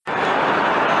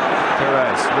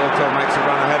Perez. Wilco makes a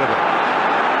run ahead of him.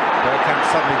 Bergkamp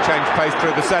suddenly changed pace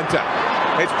through the centre.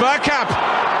 It's Bergkamp!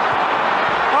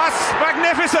 That's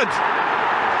magnificent!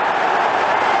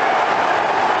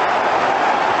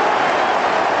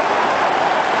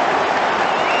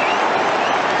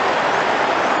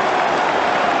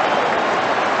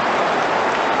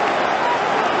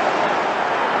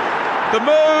 The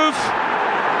move,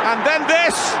 and then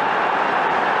this,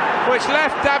 which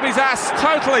left Dabizas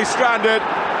totally stranded.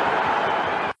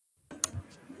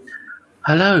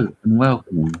 Hello and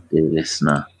welcome, dear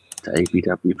listener, to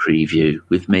ABW Preview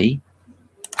with me,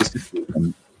 Mr.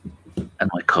 Stephen, and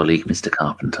my colleague, Mr.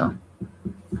 Carpenter.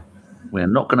 We're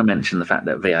not going to mention the fact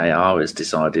that VAR has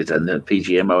decided and the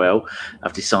PGMOL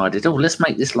have decided, let's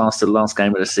make this the last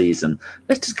game of the season.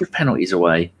 Let's just give penalties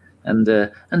away and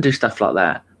do stuff like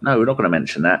that. No, we're not going to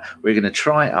mention that. We're going to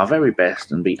try our very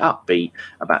best and be upbeat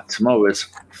about tomorrow's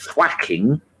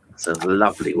thwacking. That's a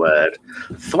lovely word.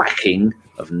 Thwacking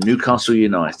of Newcastle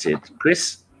United.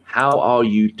 Chris, how are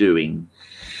you doing?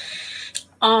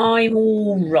 I'm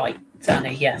all right,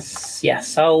 Danny. Yes.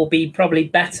 I'll be probably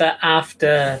better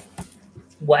after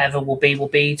whatever will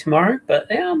be tomorrow. But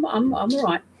yeah, I'm all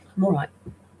right. I'm all right.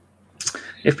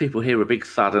 If people hear a big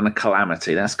thud and a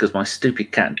calamity, that's because my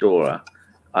stupid cat Dora.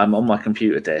 I'm on my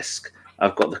computer desk.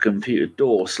 I've got the computer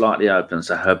door slightly open,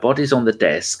 so her body's on the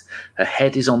desk, her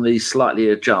head is on the slightly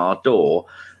ajar door,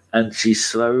 and she's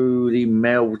slowly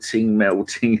melting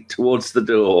towards the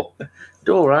door.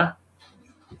 Dora,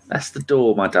 that's the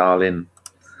door, my darling.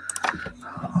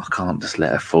 I can't just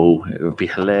let her fall. It would be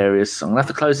hilarious. I'm going to have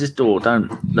to close this door.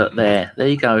 Don't look there. There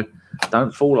you go.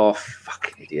 Don't fall off.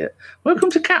 Fucking idiot.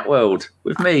 Welcome to Cat World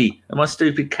with me and my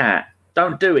stupid cat.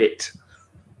 Don't do it.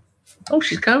 Oh,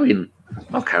 she's going.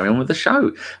 I'll carry on with the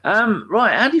show.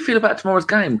 Right, how do you feel about tomorrow's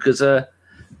game? Because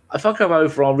if I go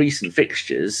over our recent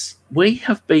fixtures, we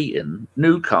have beaten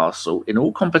Newcastle in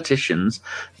all competitions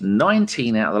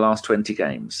 19 out of the last 20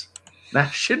 games.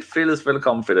 That should fill us full of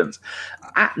confidence.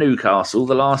 At Newcastle,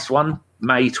 the last one,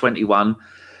 May 21,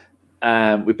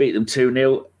 we beat them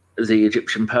 2-0, the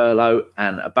Egyptian Perlo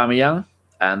and Aubameyang.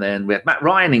 And then we had Matt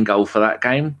Ryan in goal for that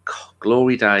game. God,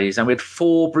 glory days. And we had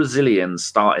 4 Brazilians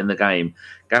starting the game.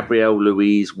 Gabriel,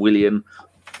 Luiz, William,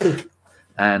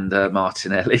 and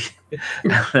Martinelli.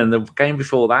 And then the game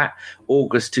before that,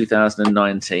 August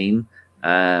 2019.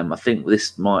 I think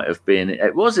this might have been...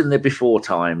 It was in the before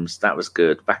times. That was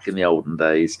good, back in the olden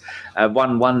days.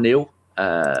 1-0.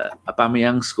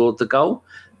 Aubameyang scored the goal.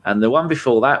 And the one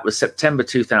before that was September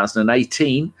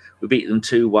 2018. We beat them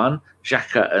 2-1.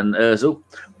 Xhaka and Ozil.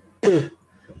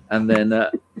 And then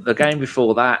the game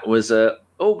before that was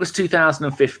August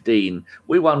 2015.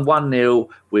 We won 1-0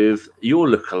 with your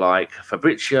lookalike,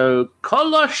 Fabrizio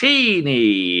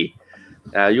Coloccini.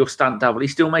 Your stunt double.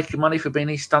 He's still making money for being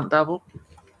his stunt double?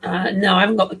 No, I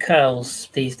haven't got the curls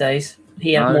these days.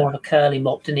 He had more of a curly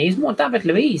mop, didn't he? He's more David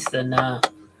Luiz than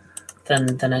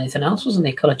anything else, wasn't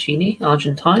he? Coloccini,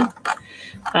 Argentine.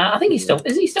 I think is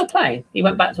he still playing? He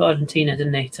went back to Argentina,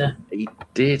 didn't he? He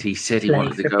did. He said he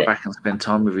wanted to go back and spend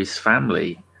time with his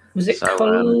family. Was it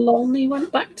Colón he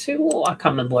went back to? Or I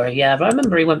can't remember where. Yeah, but I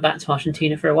remember he went back to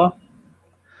Argentina for a while.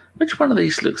 Which one of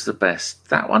these looks the best?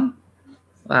 That one?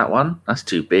 That one? That's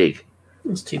too big.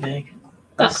 That's too big.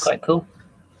 That's quite cool.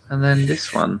 And then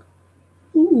this one.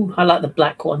 Ooh, I like the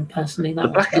black one personally. The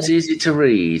black is easy to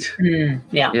read.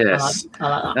 Yeah. Yes. I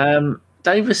like that.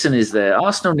 Davison is there.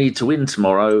 Arsenal need to win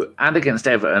tomorrow and against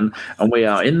Everton, and we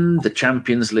are in the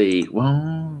Champions League.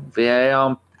 Well,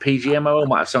 VAR, PGMOL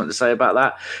might have something to say about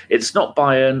that. It's not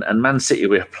Bayern and Man City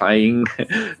we're playing.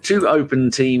 2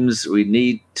 open teams. We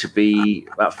need to be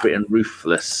about fit and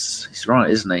ruthless. He's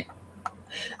right, isn't he?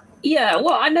 Yeah,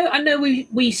 well, I know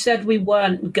we said we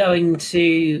weren't going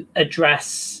to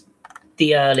address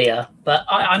the earlier, but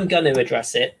I'm going to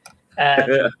address it.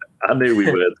 I knew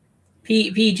we would.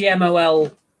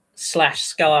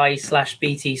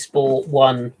 PGMOL/Sky/BT Sport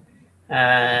 1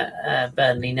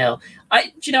 Burnley 0.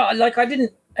 I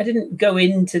didn't go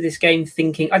into this game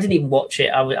thinking. I didn't even watch it.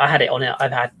 I had it on it.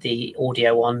 I've had the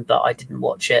audio on, but I didn't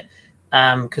watch it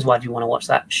because why do you want to watch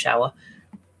that? Shower.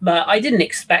 But I didn't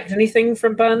expect anything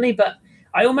from Burnley. But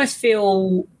I almost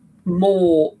feel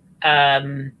more.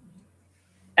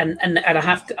 And I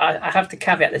have to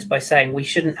caveat this by saying we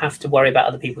shouldn't have to worry about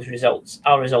other people's results.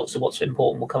 Our results are what's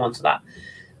important. We'll come on to that.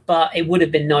 But it would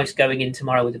have been nice going in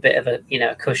tomorrow with a bit of a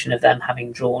cushion of them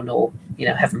having drawn or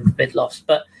heaven forbid lost.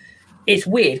 But it's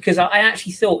weird because I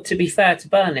actually thought, to be fair to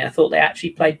Burnley, I thought they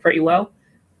actually played pretty well.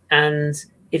 And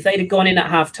if they'd have gone in at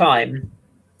half time,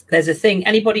 there's a thing.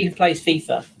 Anybody who plays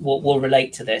FIFA will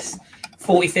relate to this.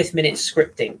 45th minute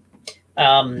scripting.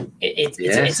 Yes, up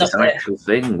it's an there. actual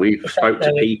thing. We've spoke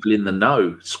to people in the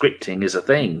know. Scripting is a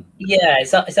thing. Yeah,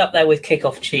 it's up there with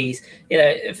kickoff cheese.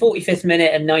 45th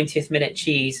minute and 90th minute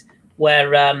cheese,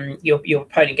 where your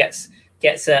opponent gets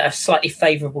a slightly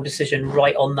favourable decision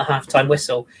right on the halftime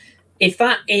whistle. If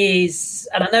that is,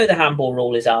 and I know the handball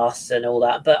rule is arse and all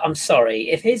that, but I'm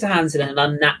sorry, if his hand's in an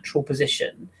unnatural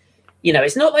position,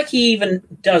 it's not like he even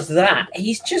does that.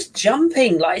 He's just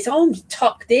jumping, like his arm's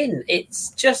tucked in.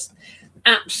 It's just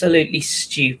absolutely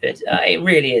stupid. It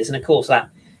really is. And of course,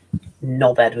 that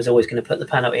knobhead was always going to put the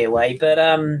penalty away. But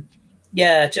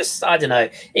just, I don't know.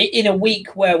 In a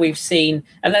week where we've seen,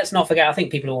 and let's not forget, I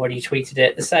think people already tweeted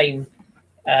it, the same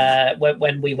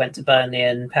when we went to Burnley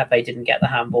and Pepe didn't get the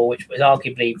handball, which was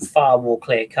arguably far more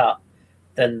clear cut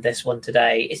than this one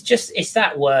today. It's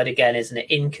that word again, isn't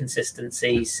it?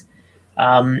 Inconsistencies.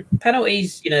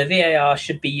 Penalties, VAR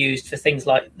should be used for things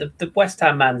like the West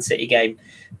Ham Man City game.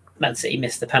 Man City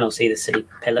missed the penalty, the City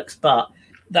Pillocks, but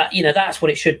that's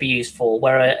what it should be used for,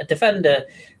 where a defender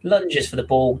lunges for the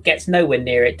ball, gets nowhere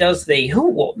near it, does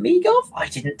what, Migov? I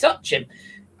didn't touch him.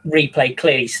 Replay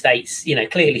clearly states,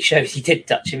 clearly shows he did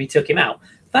touch him, he took him out.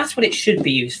 That's what it should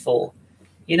be used for.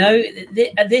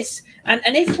 This and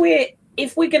if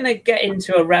we're going to get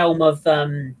into a realm of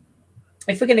something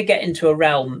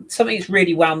that's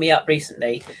really wound me up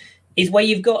recently is where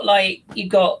you've got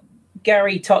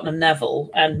Gary Tottenham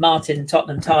Neville and Martin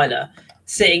Tottenham Tyler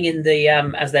sitting in the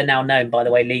as they're now known, by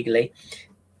the way, legally,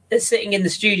 they're sitting in the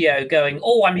studio going,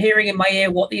 "Oh, I'm hearing in my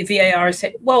ear what the VAR is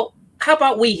saying." Well, how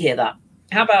about we hear that?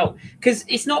 How about, because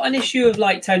it's not an issue of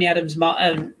like Tony Adams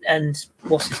and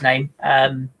what's his name,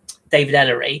 David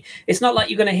Ellery. It's not like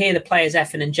you're going to hear the players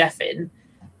effing and jeffing.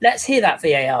 Let's hear that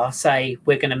VAR say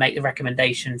we're going to make the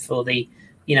recommendation for the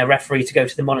referee to go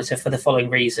to the monitor for the following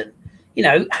reason.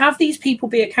 Have these people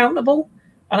be accountable.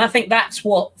 And I think that's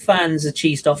what fans are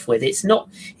cheesed off with. It's not,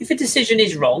 if a decision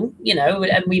is wrong,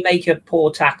 and we make a poor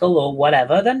tackle or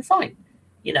whatever, then fine.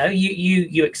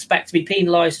 You expect to be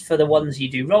penalised for the ones you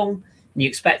do wrong, and you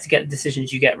expect to get the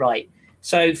decisions you get right.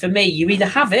 So for me, you either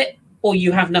have it or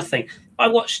you have nothing. I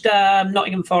watched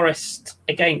Nottingham Forest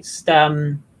against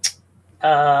Sheffield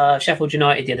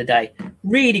United the other day.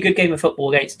 Really good game of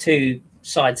football against two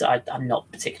sides that I'm not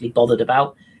particularly bothered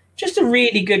about. Just a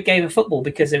really good game of football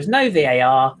because there was no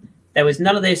VAR. There was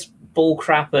none of this bull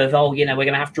crap of, we're going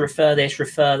to have to refer this,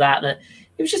 refer that.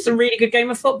 It was just a really good game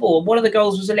of football. One of the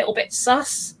goals was a little bit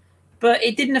sus, but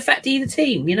it didn't affect either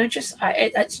team.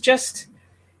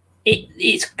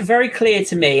 It's very clear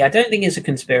to me. I don't think it's a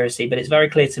conspiracy, but it's very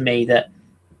clear to me that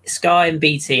Sky and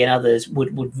BT and others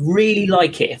would really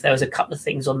like it if there was a couple of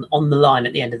things on the line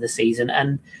at the end of the season,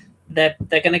 and they're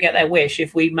going to get their wish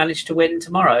if we manage to win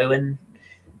tomorrow, and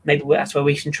maybe that's where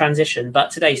we can transition. But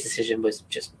today's decision was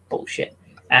just bullshit.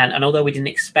 And although we didn't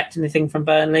expect anything from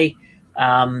Burnley,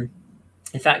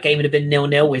 if that game would have been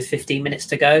 0-0 with 15 minutes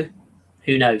to go,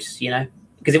 who knows,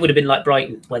 because it would have been like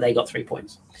Brighton where they got 3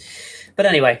 points. But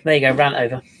anyway, there you go, rant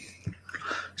over.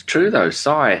 It's true though. Si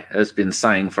has been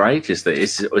saying for ages that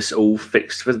it's all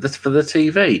fixed for the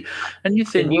TV, and you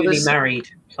think newly married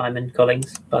Simon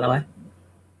Collins, by the way.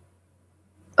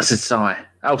 I said Si.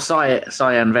 Oh,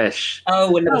 Cyan Vesh.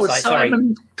 Oh, another Si. Sorry.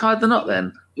 Simon tied the knot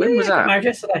then. When was that? Married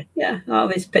yesterday. Yeah. Oh,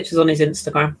 there's pictures on his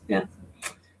Instagram. Yeah.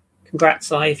 Congrats,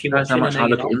 Si, if you're watching. How much I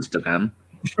look at Instagram.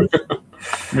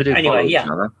 We do anyway, yeah.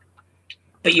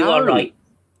 But you are right.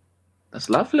 That's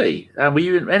lovely. Were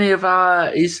you in any of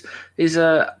his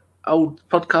old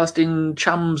podcasting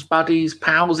chums, buddies,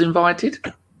 pals invited?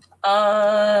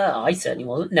 I certainly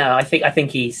wasn't. No, I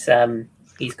think he's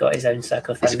got his own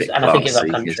circle of friends, and I think he's up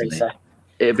country. So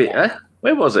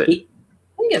where was it? I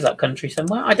think it was up country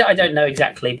somewhere. I don't know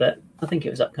exactly, but I think it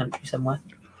was up country somewhere.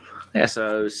 Yeah,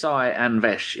 so Sai and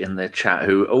Vesh in the chat,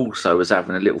 who also was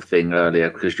having a little thing earlier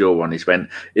because your one, he went,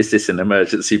 "Is this an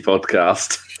emergency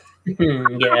podcast?" Yeah,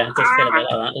 it does feel a bit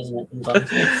like that, doesn't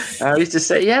it? He's just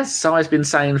said, yes, Sai's been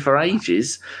saying for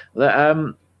ages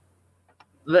that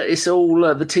it's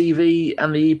all the TV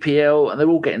and the EPL, and they're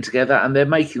all getting together and they're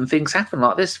making things happen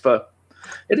like this. But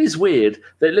it is weird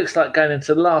that it looks like going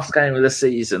into the last game of the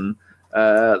season,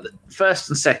 first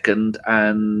and second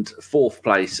and fourth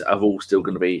place are all still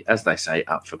going to be, as they say,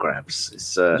 up for grabs.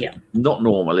 It's not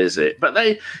normal, is it?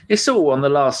 But you saw on the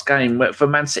last game for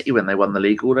Man City when they won the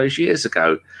league all those years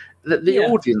ago, the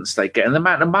audience they get and the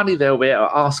amount of money they'll be able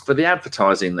to ask for the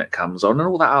advertising that comes on and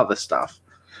all that other stuff.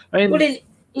 I mean, well,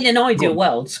 in an ideal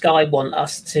world, Sky want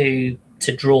us to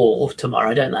draw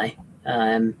tomorrow, don't they?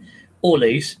 Or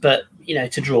lose, but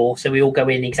to draw, so we all go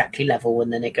in exactly level,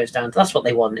 and then it goes down. That's what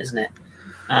they want, isn't it?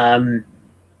 I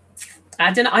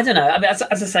don't know. I mean, as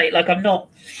I say, like I'm not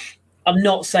I'm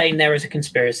not saying there is a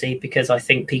conspiracy, because I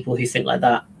think people who think like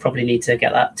that probably need to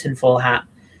get that tinfoil hat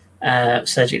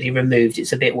surgically removed.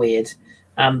 It's a bit weird.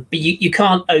 But you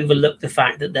can't overlook the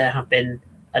fact that there have been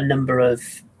a number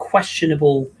of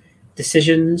questionable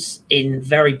decisions in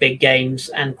very big games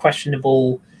and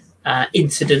questionable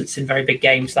incidents in very big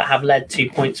games that have led to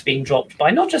points being dropped by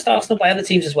not just Arsenal, by other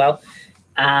teams as well.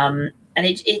 And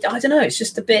it I don't know. It's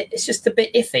just a bit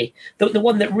iffy. The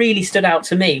one that really stood out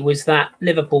to me was that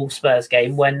Liverpool Spurs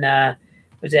game when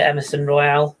was it Emerson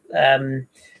Royale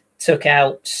took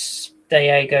out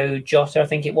Diego Jota, I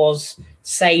think it was.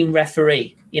 Same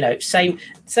referee,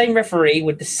 same referee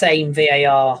with the same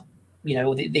VAR,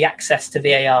 the access to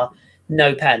VAR,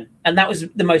 no pen, and that was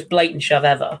the most blatant shove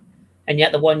ever. And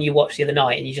yet the one you watched the other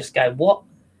night, and you just go, what?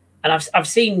 And I've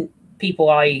seen people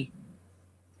I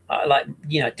like,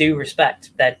 do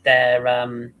respect their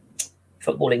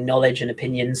footballing knowledge and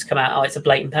opinions come out. Oh, it's a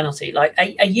blatant penalty. Like,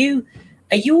 are you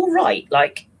all right?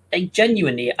 Like,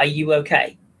 genuinely, are you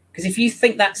okay? Because if you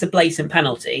think that's a blatant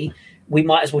penalty, we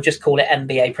might as well just call it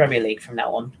NBA Premier League from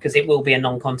now on, because it will be a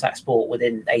non-contact sport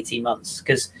within 18 months.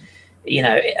 Because,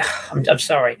 I'm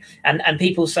sorry. And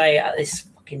people say this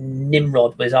fucking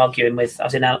Nimrod was arguing with, I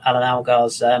was in Alan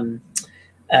Algar's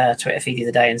Twitter feed the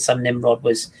other day, and some Nimrod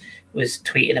was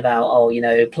tweeting about,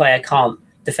 player can't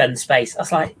defend space. I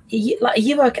was like, are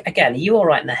you okay? Again, are you all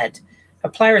right in the head? A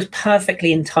player is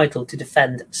perfectly entitled to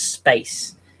defend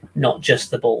space, not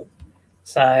just the ball.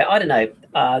 So I don't know,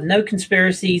 no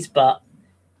conspiracies, but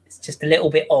it's just a little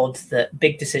bit odd that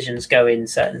big decisions go in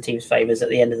certain teams' favours at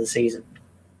the end of the season.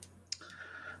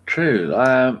 True.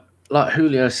 Like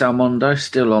Julio Salmondo,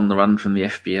 still on the run from the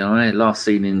FBI, last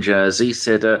seen in Jersey,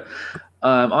 said,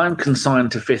 I'm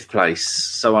consigned to 5th place,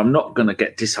 so I'm not going to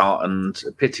get disheartened.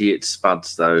 Pity it's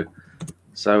Spuds, though.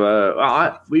 So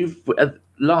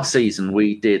last season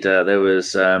we did, there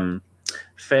was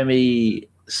Femi,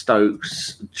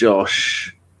 Stokes,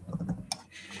 Josh.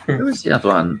 Who was the other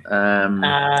one?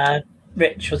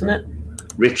 Rich, wasn't it?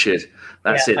 Richard.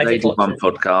 That's it. They did one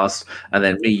podcast, and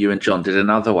then me, you, and John did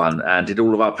another one, and did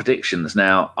all of our predictions.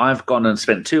 Now, I've gone and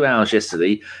spent 2 hours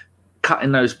yesterday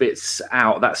cutting those bits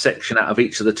out, that section out of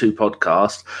each of the 2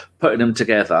 podcasts, putting them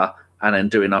together, and then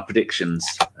doing our predictions.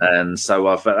 And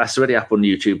so that's already up on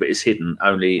YouTube, but it's hidden.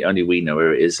 Only we know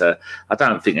where it is. I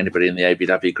don't think anybody in the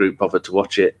ABW group bothered to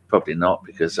watch it. Probably not,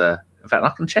 because in fact, I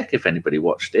can check if anybody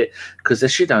watched it, because there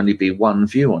should only be one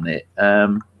view on it.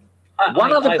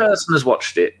 One other person has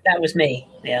watched it. That was me.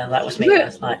 Yeah, that was me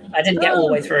last night. I didn't get all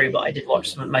the way through, but I did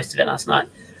watch most of it last night.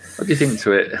 What do you think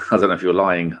to it? I don't know if you're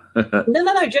lying.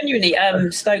 No, genuinely.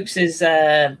 Stokes'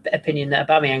 opinion that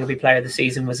Aubameyang will be player of the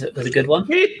season was a good one.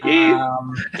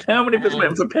 How many people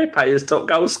went for Pepe as top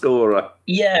goal scorer?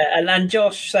 Yeah, and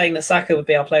Josh saying that Saka would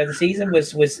be our player of the season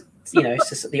was it's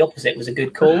just the opposite was a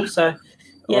good call. So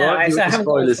yeah, I haven't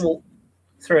gone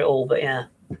through it all, but yeah.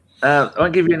 I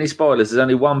won't give you any spoilers. There's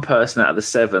only one person out of the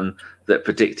 7 that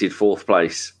predicted 4th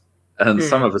place. And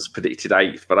some of us predicted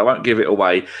 8th, but I won't give it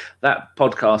away. That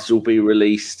podcast will be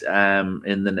released in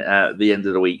the end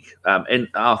of the week,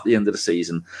 after the end of the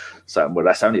season. So, well,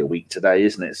 that's only a week today,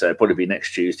 isn't it? So it'll probably be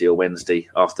next Tuesday or Wednesday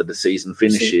after the season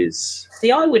finishes.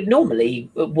 See, I would normally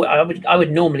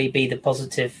be the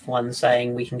positive one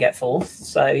saying we can get 4th.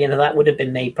 So that would have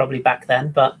been me probably back then.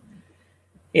 But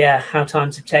yeah, how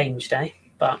times have changed, eh?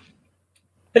 But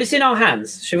it's in our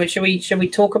hands. Should we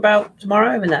talk about tomorrow?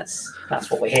 I mean, that's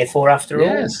what we're here for after all.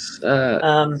 Yes.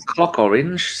 Clock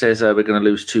Orange says we're going to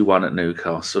lose 2-1 at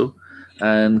Newcastle.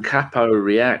 And Capo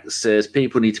React says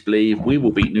people need to believe we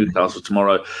will beat Newcastle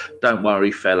tomorrow. Don't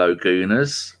worry, fellow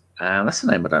Gooners. That's a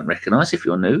name I don't recognise. If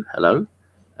you're new, hello.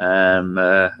 And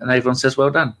everyone says well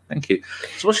done. Thank you.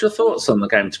 So what's your thoughts on the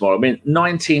game tomorrow? I mean,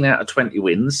 19 out of 20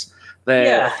 wins.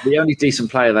 The only decent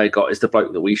player they got is the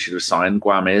bloke that we should have signed,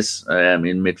 Guames,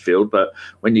 in midfield. But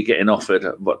when you're getting offered,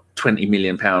 £20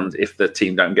 million if the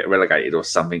team don't get relegated or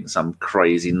something, some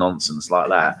crazy nonsense like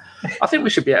that, I think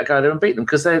we should be able to go there and beat them,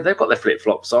 because they've got their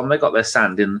flip-flops on. They've got their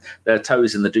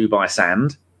toes in the Dubai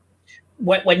sand.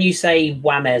 When you say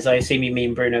Guames, I assume you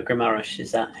mean Bruno Guimaraes.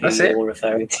 Is that who you're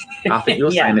referring to? I think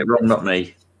you're saying it wrong, not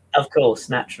me. Of course,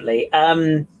 naturally.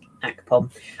 Akpom.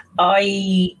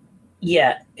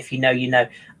 Yeah, if you know, you know.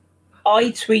 I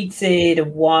tweeted a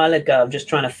while ago, I'm just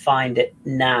trying to find it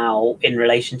now in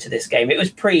relation to this game. It was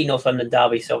pre-North London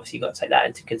Derby, so obviously you've got to take that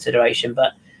into consideration.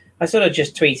 But I sort of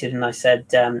just tweeted and I said,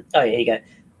 here you go.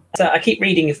 So I keep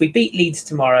reading, if we beat Leeds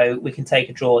tomorrow, we can take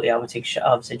a draw at the Armitage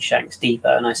Shanks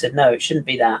Depot. And I said, no, it shouldn't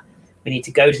be that. We need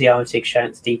to go to the Armitage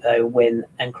Shanks Depot, win,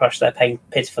 and crush their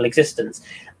pitiful existence.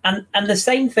 And the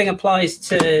same thing applies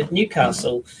to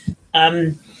Newcastle.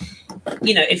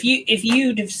 if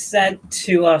you'd have said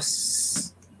to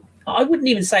us, I wouldn't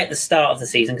even say at the start of the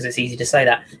season because it's easy to say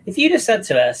that. If you'd have said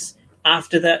to us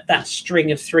after that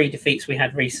string of 3 defeats we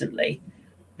had recently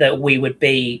that we would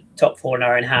be top 4 in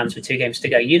our own hands with 2 games to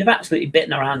go, you'd have absolutely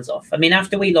bitten our hands off. I mean,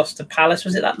 after we lost to Palace,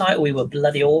 was it that night? We were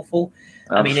bloody awful.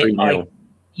 I mean,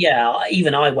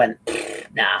 even I went,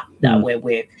 nah,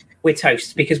 we're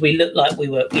toast because we looked like we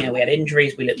were, we had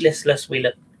injuries, we looked listless, we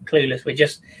looked clueless,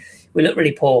 we looked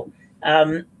really poor,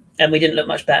 and we didn't look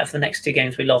much better for the next 2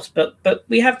 games we lost. But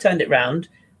we have turned it round.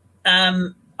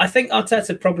 I think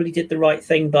Arteta probably did the right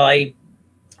thing by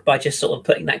just sort of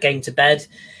putting that game to bed.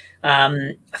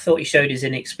 I thought he showed his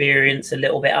inexperience a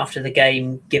little bit after the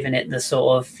game, giving it the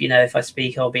sort of, if I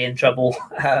speak, I'll be in trouble.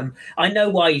 I know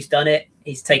why he's done it.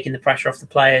 He's taking the pressure off the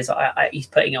players. He's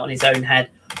putting it on his own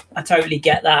head. I totally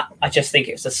get that. I just think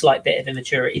it was a slight bit of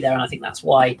immaturity there, and I think that's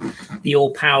why the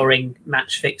all-powering,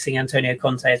 match-fixing Antonio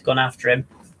Conte has gone after him.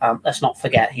 Let's not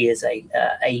forget he is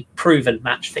a proven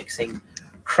match-fixing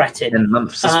cretin.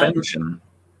 10-month suspension.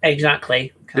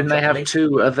 Exactly. Didn't they have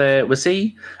 2 other? Was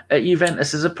he at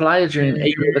Juventus as a player during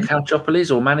either the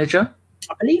Calciopoli or manager?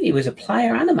 I believe he was a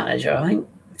player and a manager, I think,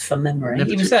 from memory.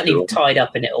 He was certainly tied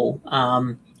up in it all.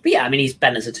 But yeah, I mean, he's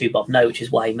bent as a 2-bob no, which is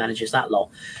why he manages that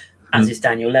lot, as is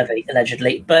Daniel Levy,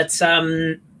 allegedly. But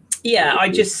yeah, I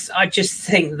just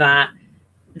think that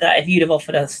if you'd have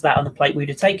offered us that on the plate, we'd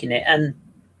have taken it. And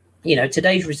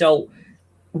today's result,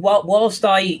 whilst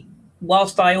I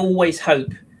always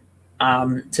hope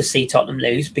to see Tottenham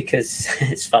lose because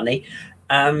it's funny,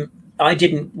 I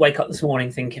didn't wake up this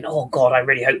morning thinking, oh God, I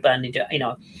really hope Burnley do.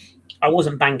 I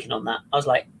wasn't banking on that. I was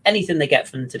like, anything they get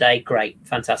from today, great,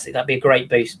 fantastic. That'd be a great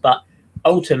boost. But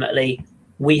ultimately,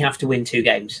 we have to win 2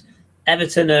 games.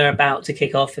 Everton are about to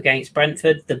kick off against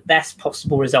Brentford. The best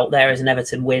possible result there is an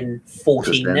Everton win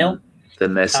 14-0.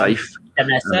 Then they're safe. Then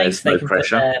they're safe. They can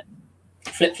pressure.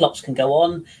 Flip-flops can go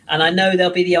on. And I know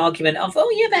there'll be the argument of,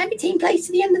 oh, yeah, but every team plays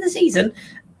to the end of the season.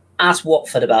 Ask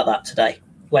Watford about that today.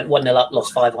 Went 1-0 up,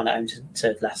 lost 5-1 at home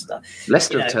to Leicester.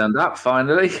 Leicester have turned up,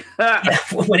 finally. Yeah,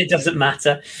 when it doesn't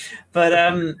matter. But,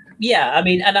 yeah, I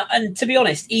mean, and to be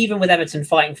honest, even with Everton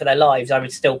fighting for their lives, I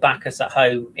would still back us at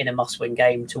home in a must-win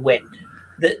game to win.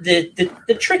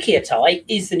 The trickier tie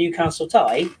is the Newcastle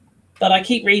tie, but I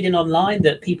keep reading online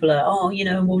that people are,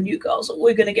 well, Newcastle,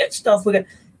 we're going to get stuff.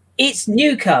 It's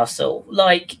Newcastle,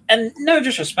 and no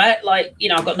disrespect, I've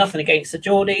got nothing against the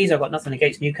Geordies, I've got nothing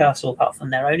against Newcastle apart from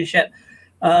their ownership,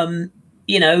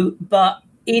 but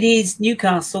it is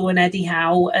Newcastle and Eddie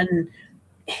Howe, and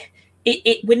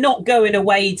we're not going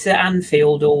away to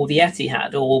Anfield or the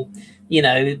Etihad or,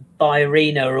 Bay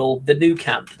Arena or the Nou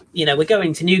Camp. We're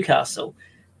going to Newcastle.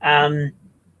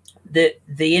 The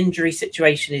injury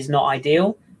situation is not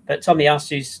ideal, but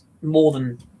Tomiyasu's more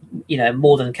than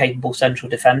capable central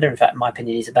defender. In fact, in my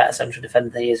opinion, he's a better central defender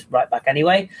than he is right back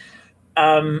anyway.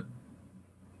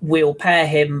 We'll pair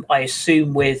him, I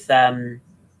assume, with who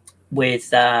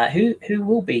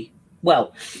will be?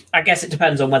 Well, I guess it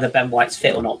depends on whether Ben White's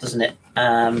fit or not, doesn't it?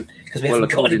 Because we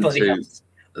haven't got anybody else.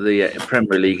 The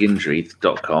Premier League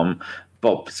Injury.com,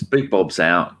 Big Bob's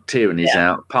out, Tierney's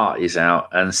out, Partey's out,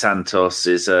 and Santos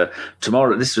is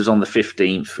tomorrow. This was on the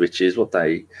 15th, which is what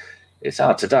day? It's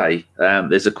out today.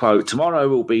 There's a quote: tomorrow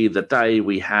will be the day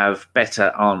we have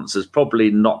better answers. Probably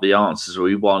not the answers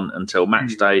we want until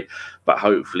match day, but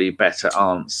hopefully better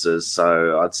answers.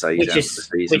 So I'd say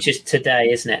which is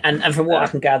today, isn't it? And from what I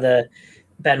can gather,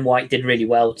 Ben White did really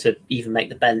well to even make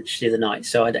the bench the other night.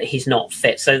 So he's not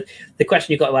fit. So the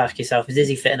question you've got to ask yourself is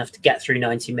he fit enough to get through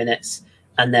 90 minutes?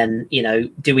 And then,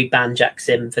 do we ban Jack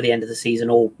Sim for the end of the season,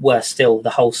 or worse still,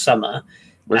 the whole summer?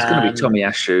 Well, it's going to be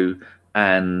Tomiyasu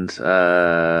and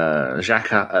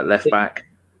Xhaka at left back.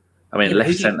 I mean,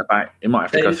 left centre back. It might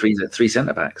have to go three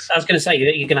centre backs. I was going to say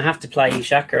you're going to have to play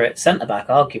Xhaka at centre back,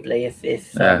 arguably,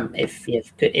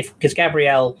 if because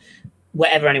Gabriel,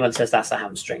 whatever anyone says, that's a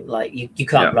hamstring. You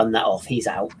can't run that off. He's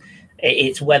out.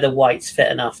 It's whether White's fit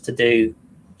enough to do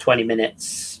 20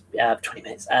 minutes,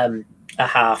 a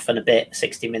half and a bit,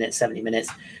 60 minutes, 70 minutes,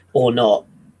 or not.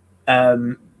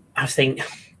 I think.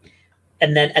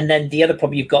 And then the other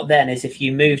problem you've got then is if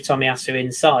you move Tomiyasu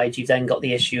inside, you've then got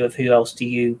the issue of who else do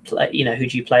you play? Who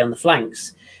do you play on the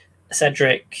flanks?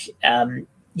 Cedric,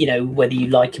 whether you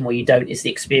like him or you don't, is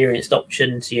the experienced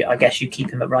option. So I guess you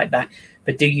keep him at right back.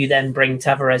 But do you then bring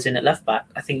Tavares in at left back?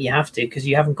 I think you have to, because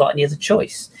you haven't got any other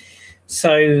choice.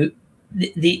 So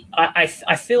I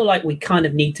feel like we kind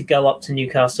of need to go up to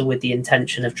Newcastle with the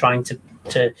intention of trying to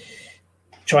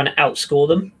outscore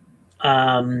them.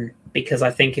 Because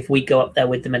I think if we go up there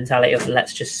with the mentality of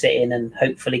let's just sit in and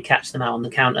hopefully catch them out on the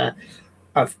counter,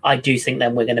 I do think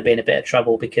then we're going to be in a bit of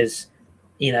trouble because,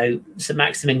 St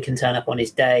Maximin can turn up on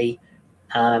his day.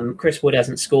 Chris Wood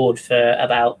hasn't scored for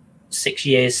about 6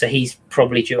 years, so he's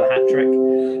probably due a hat trick.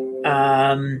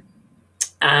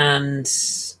 And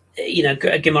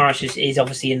Guimaraes is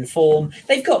obviously in form.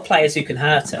 They've got players who can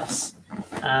hurt us.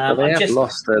 They have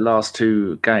lost their last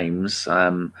 2 games.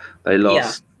 They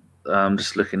lost.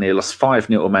 Just looking here, lost 5-0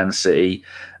 to Man City,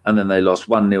 and then they lost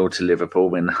 1-0 to Liverpool.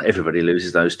 When everybody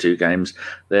loses those 2 games,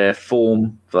 their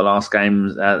form for the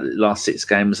last 6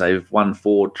 games, they've won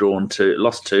 4, drawn 2,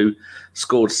 lost 2,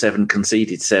 scored 7,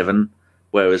 conceded 7.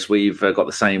 Whereas we've got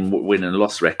the same win and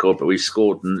loss record, but we've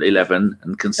scored 11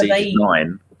 and conceded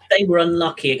 9. They were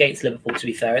unlucky against Liverpool, to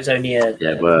be fair. It's only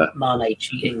Mane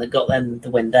cheating that got them the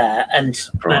win there. And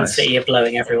Man City are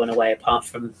blowing everyone away apart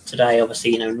from today.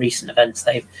 Obviously, in recent events,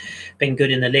 they've been good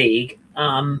in the league.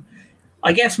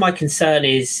 I guess my concern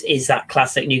is that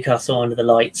classic Newcastle under the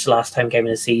lights, last home game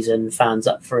of the season, fans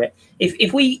up for it.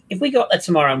 If we got there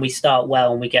tomorrow and we start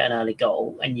well and we get an early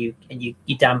goal and you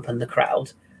dampen the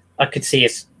crowd, I could see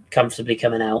us comfortably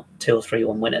coming out 2 or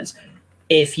 3-1 winners.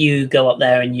 If you go up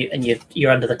there and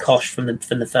you're under the cosh from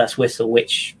the first whistle,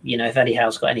 which if Eddie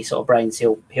Howe's got any sort of brains,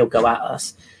 he'll go at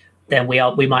us. Then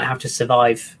we might have to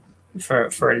survive for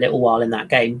a little while in that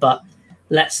game. But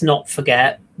let's not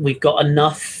forget we've got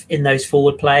enough in those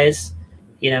forward players.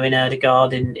 In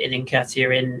Ødegaard, in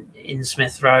Nketiah, in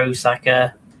Smith Rowe,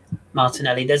 Saka,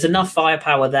 Martinelli. There's enough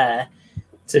firepower there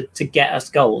to get us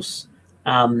goals.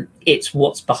 It's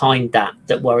what's behind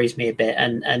that worries me a bit,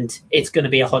 and it's going to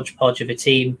be a hodgepodge of a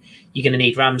team. You're going to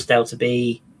need Ramsdale to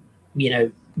be,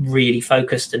 really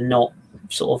focused and not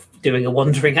sort of doing a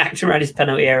wandering act around his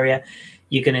penalty area.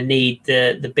 You're going to need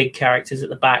the big characters at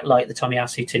the back, like the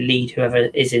Tomiyasu, to lead whoever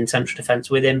is in central defence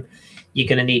with him. You're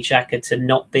going to need Xhaka to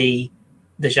not be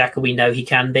the Xhaka we know he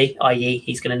can be, i.e.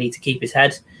 he's going to need to keep his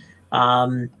head.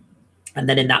 And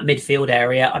then in that midfield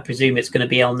area, I presume it's going to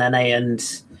be El Nene,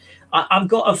 and I've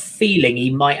got a feeling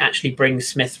he might actually bring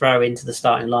Smith Rowe into the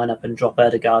starting lineup and drop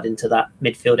Ødegaard into that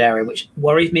midfield area, which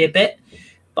worries me a bit.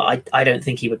 But I don't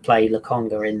think he would play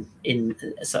Lokonga in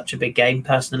such a big game,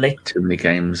 personally. Too many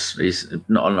games. He's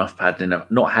not had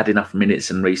enough minutes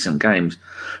in recent games.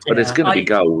 But there's going to be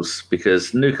goals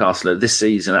because Newcastle this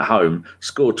season at home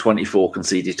scored 24,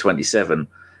 conceded 27.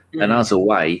 And us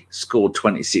away scored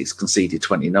 26, conceded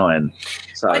 29.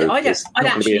 So it's not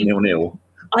going to be a 0-0.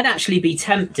 I'd actually be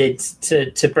tempted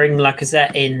to bring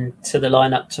Lacazette into the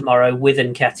lineup tomorrow with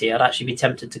Nketiah. I'd actually be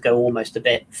tempted to go almost a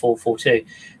bit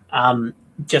 4-4-2,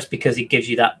 just because it gives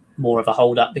you that more of a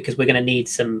hold up. Because we're going to need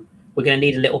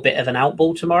a little bit of an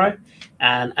outball tomorrow,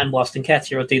 and whilst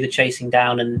Nketiah will do the chasing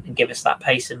down and give us that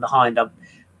pace in behind,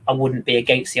 I wouldn't be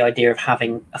against the idea of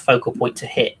having a focal point to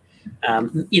hit.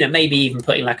 Maybe even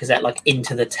putting Lacazette like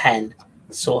into the 10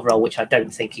 sort of role, which I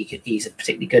don't think he's a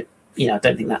particularly good. I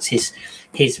don't think that's his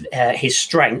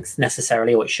strength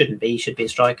necessarily, or it shouldn't be. He should be a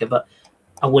striker, but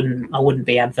I wouldn't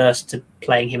be adverse to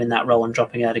playing him in that role and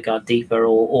dropping Ødegaard deeper,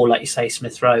 or like you say,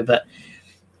 Smith Rowe. But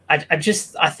I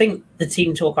think the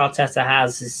team talk Arteta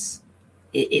has is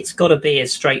it's got to be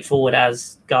as straightforward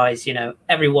as, guys,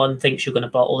 everyone thinks you're going to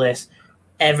bottle this.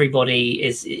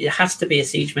 It has to be a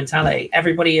siege mentality.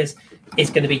 Everybody is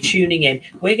going to be tuning in.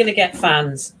 We're going to get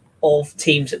fans of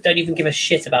teams that don't even give a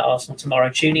shit about Arsenal tomorrow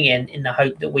tuning in the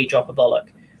hope that we drop a bollock.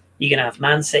 You're going to have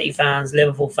Man City fans,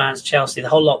 Liverpool fans, Chelsea, the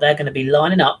whole lot. They're going to be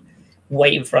lining up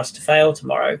waiting for us to fail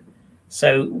tomorrow.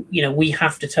 So, we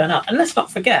have to turn up. And let's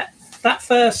not forget, that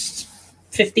first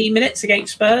 15 minutes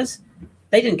against Spurs,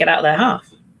 they didn't get out of their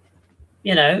half.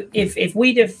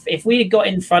 If we'd got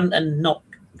in front and not,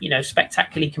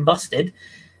 spectacularly combusted,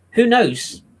 who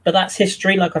knows? But that's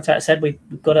history. Like I said, we've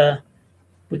got to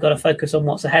focus on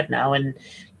what's ahead now. And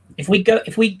if we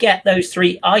get those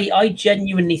 3, I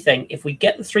genuinely think if we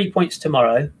get the 3 points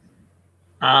tomorrow,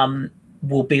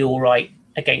 we'll be all right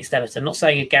against Everton. I'm not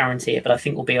saying a guarantee it, but I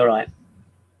think we'll be all right.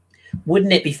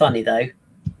 Wouldn't it be funny though?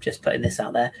 Just putting this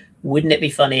out there. Wouldn't it be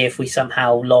funny if we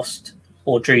somehow lost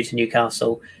or drew to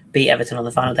Newcastle, beat Everton on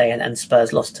the final day, and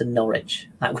Spurs lost to Norwich?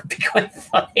 That would be quite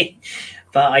funny.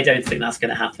 But I don't think that's going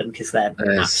to happen because they're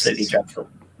absolutely dreadful.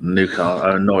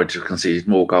 Norwich have conceded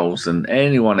more goals than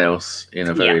anyone else in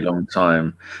a very long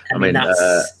time. I mean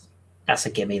that's a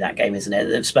gimme, that game, isn't it?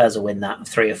 The Spurs will win that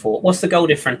 3 or 4. What's the goal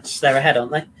difference? They're ahead,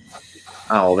 aren't they?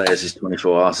 Oh, theirs is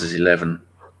 24, ours is 11.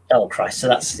 Oh, Christ. So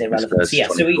that's irrelevant.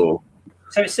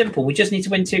 So it's simple. We just need to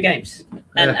win 2 games.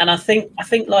 And I think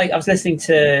like I was listening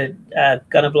to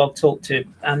Gunner Blog talk to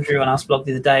Andrew on Us Blog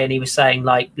the other day, and he was saying,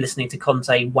 like, listening to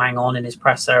Conte wang on in his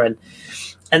presser, and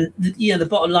the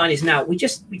bottom line is now we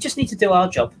just need to do our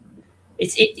job.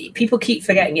 People keep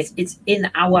forgetting it's in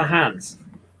our hands.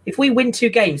 If we win 2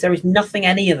 games, there is nothing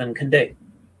any of them can do.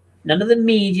 None of the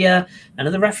media, none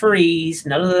of the referees,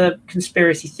 none of the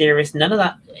conspiracy theorists, none of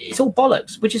that. It's all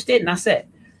bollocks. We just did, and that's it.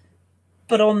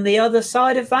 But on the other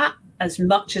side of that, as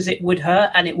much as it would hurt,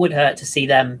 and it would hurt to see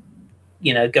them,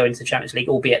 go into the Champions League,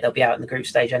 albeit they'll be out in the group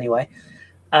stage anyway.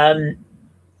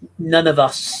 None of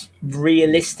us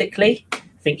realistically,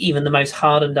 I think even the most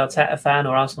hardened Arteta fan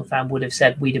or Arsenal fan would have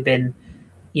said we'd have been,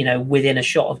 within a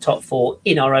shot of top 4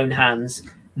 in our own hands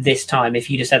this time. If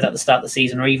you'd have said that at the start of the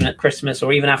season, or even at Christmas,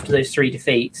 or even after those 3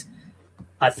 defeats,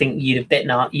 I think you'd have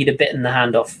bitten the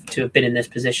hand off to have been in this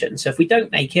position. So if we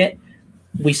don't make it,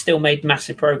 we still made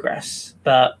massive progress.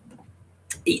 But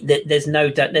there's no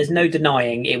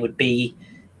denying it would be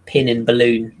pin and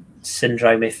balloon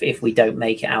syndrome if we don't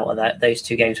make it out of those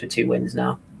 2 games with 2 wins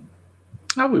now.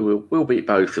 Oh, we will. We'll beat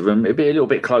both of them. It'll be a little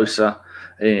bit closer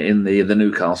in the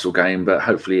Newcastle game, but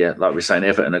hopefully, like we're saying,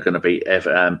 Everton are going to beat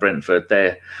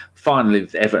Brentford. Finally,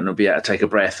 Everton will be able to take a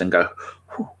breath and go,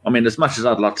 whew. I mean, as much as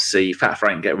I'd love to see Fat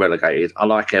Frank get relegated, I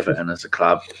like Everton as a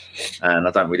club, and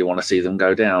I don't really want to see them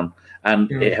go down.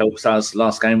 And it helps us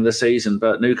last game of the season.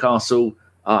 But Newcastle,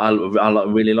 I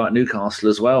really like Newcastle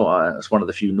as well. It's one of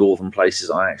the few northern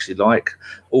places I actually like.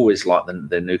 Always like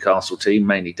the Newcastle team,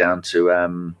 mainly down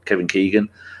to Kevin Keegan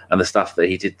and the stuff that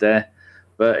he did there.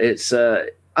 But it's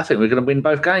I think we're going to win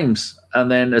both games. And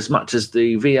then as much as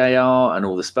the VAR and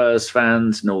all the Spurs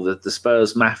fans and all the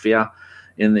Spurs mafia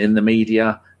in the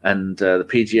media and the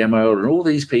PGMO and all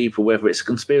these people, whether it's a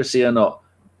conspiracy or not,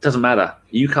 doesn't matter.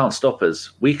 You can't stop us.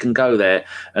 We can go there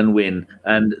and win.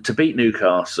 And to beat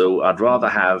Newcastle, I'd rather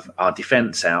have our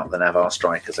defence out than have our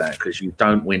strikers out, because you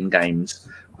don't win games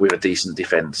with a decent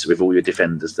defence, with all your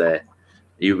defenders there.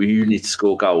 You need to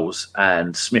score goals.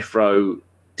 And Smith Rowe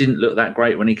didn't look that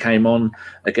great when he came on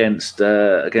against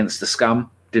the Scum.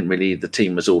 The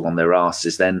team was all on their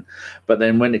asses then. But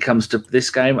then when it comes to this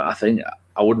game, I think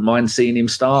I wouldn't mind seeing him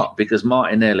start, because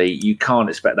Martinelli, you can't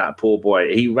expect that poor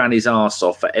boy. He ran his arse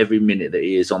off for every minute that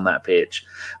he is on that pitch,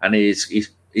 and he's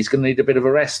going to need a bit of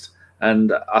a rest.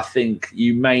 And I think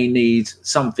you may need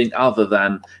something other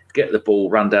than get the ball,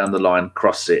 run down the line,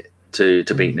 cross it to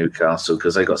beat Newcastle,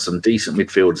 because they've got some decent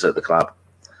midfielders at the club.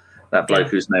 That bloke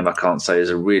whose name I can't say is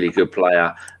a really good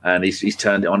player, and he's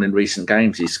turned it on in recent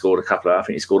games. He's scored a couple. I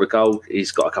think he scored a goal.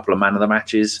 He's got a couple of man of the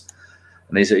matches,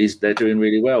 and they're doing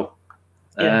really well.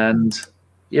 Yeah. And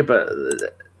but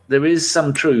there is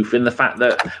some truth in the fact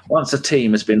that once a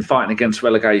team has been fighting against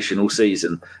relegation all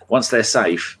season, once they're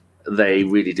safe, they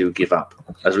really do give up,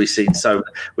 as we've seen. So,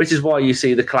 which is why you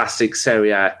see the classic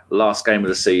Serie A last game of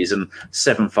the season: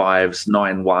 7-5s,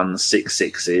 9-1s,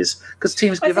 6-6s, because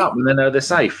teams give up when they know they're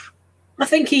safe. I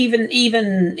think even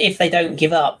if they don't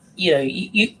give up,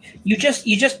 you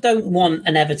just don't want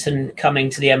an Everton coming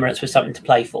to the Emirates with something to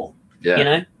play for.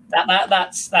 Yeah.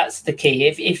 That's the key.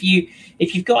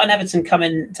 If you've got an Everton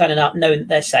turning up, knowing that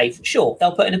they're safe, sure,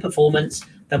 they'll put in a performance,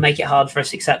 they'll make it hard for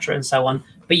us, etc., and so on.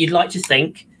 But you'd like to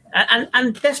think,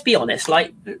 and let's be honest,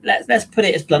 like let's put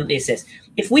it as bluntly as this: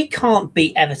 if we can't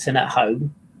beat Everton at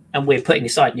home, and we're putting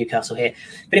aside Newcastle here,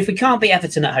 but if we can't beat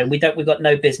Everton at home, we've got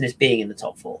no business being in the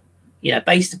top 4.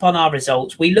 Based upon our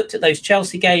results, we looked at those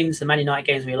Chelsea games, the Man United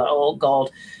games, we were like, oh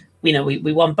God.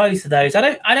 We won both of those.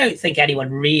 I don't think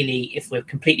anyone really, if we're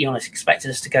completely honest, expected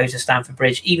us to go to Stamford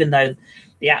Bridge, even though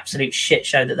the absolute shit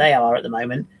show that they are at the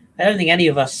moment. I don't think any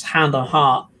of us, hand on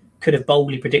heart, could have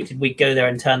boldly predicted we'd go there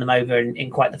and turn them over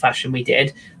in quite the fashion we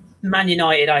did. Man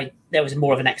United, there was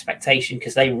more of an expectation,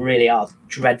 because they really are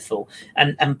dreadful.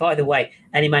 And by the way,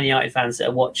 any Man United fans that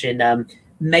are watching,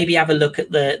 maybe have a look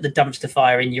at the dumpster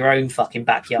fire in your own fucking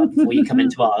backyard before you come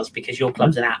into ours, because your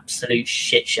club's an absolute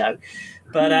shit show.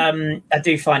 But I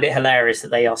do find it hilarious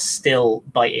that they are still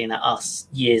biting at us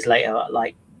years later.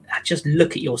 Like, just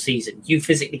look at your season. You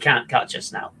physically can't catch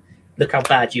us now. Look how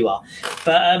bad you are.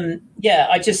 But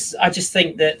I just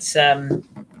think that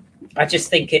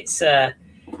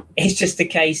it's just a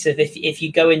case of if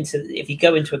you go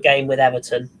into a game with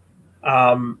Everton,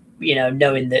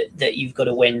 knowing that you've got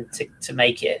to win to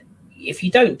make it. If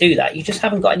you don't do that, you just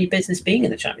haven't got any business being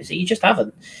in the Champions League. You just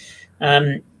haven't.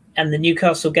 And the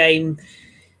Newcastle game,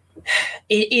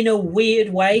 in a weird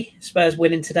way, Spurs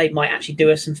winning today might actually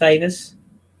do us some favours,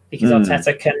 because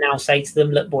Arteta can now say to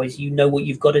them, look, boys, you know what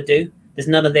you've got to do. There's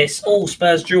none of this,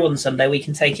 Spurs drew on Sunday, we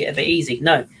can take it a bit easy.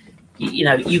 No,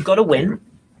 you've got to win,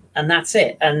 and that's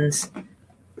it. And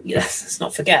let's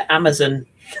not forget Amazon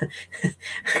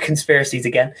conspiracies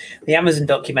again. The Amazon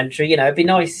documentary, it'd be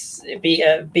nice. It'd be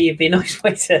a nice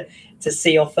way to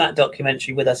see off that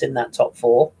documentary with us in that top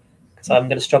 4. So I'm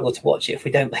going to struggle to watch it if we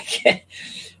don't make it.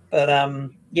 But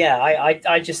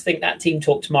I just think that team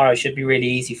talk tomorrow should be really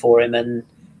easy for him,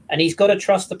 and he's got to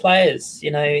trust the players.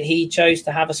 He chose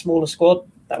to have a smaller squad.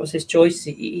 That was his choice.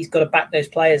 He's got to back those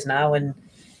players now, and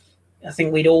I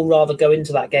think we'd all rather go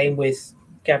into that game with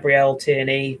Gabriel,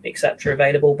 Tierney, etc.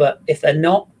 available. But if they're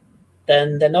not,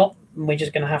 then they're not, and we're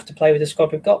just going to have to play with the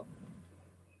squad we've got.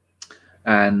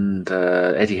 And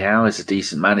Eddie Howe is a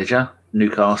decent manager.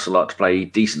 Newcastle like to play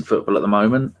decent football at the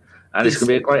moment. And it's going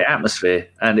to be a great atmosphere.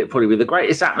 And it'll probably be the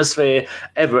greatest atmosphere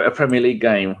ever at a Premier League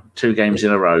game, 2 games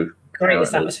in a row.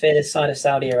 Greatest atmosphere this side of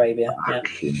Saudi Arabia.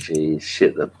 Fucking jeez,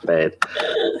 shit the bed.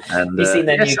 And, you've seen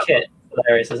their new kit.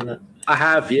 Hilarious, isn't it? I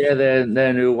have, yeah. Their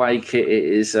new away kit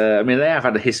is. I mean, they have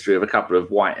had a history of a couple of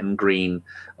white and green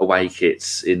away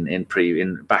kits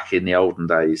back in the olden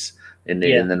days in the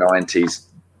 90s.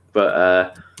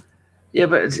 But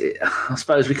I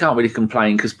suppose we can't really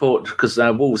complain because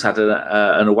Wolves had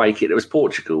an away kit that was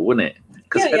Portugal, wasn't it?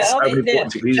 Because they had so many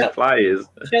Portuguese players.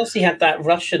 Chelsea had that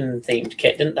Russian-themed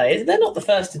kit, didn't they? They're not the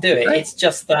first to do it. It's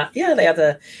just that, they had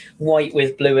a white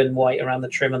with blue and white around the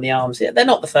trim on the arms. Yeah, they're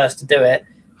not the first to do it.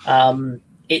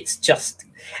 It's just,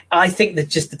 I think that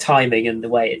just the timing and the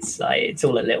way it's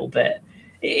all a little bit.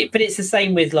 But it's the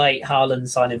same with like Haaland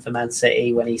signing for Man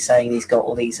City when he's saying he's got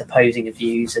all these opposing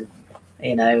views and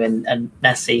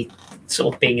Messi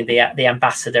sort of being the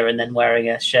ambassador and then wearing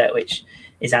a shirt which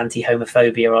is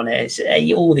anti-homophobia on it.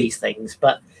 It's all these things,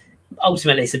 but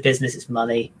ultimately it's a business, it's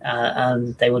money,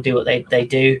 and they will do what they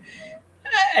do.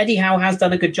 Eddie Howe has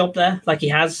done a good job there, like he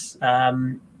has.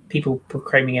 People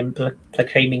proclaiming him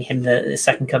the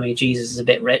second coming of Jesus is a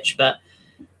bit rich, but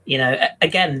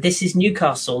again, this is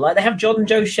Newcastle. Like they have John and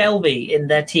Joe Shelby in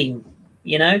their team.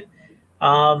 The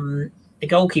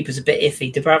goalkeeper's a bit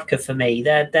iffy. Dubravka for me.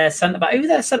 Their centre back. Who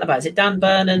their centre back? Is it Dan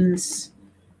Burnham's?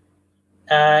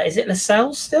 Is it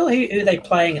Lascelles still? Who are they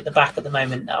playing at the back at the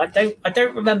moment? I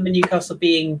don't remember Newcastle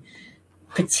being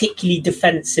particularly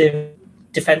defensively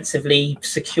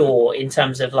secure in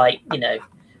terms of I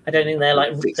don't think they're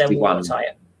they're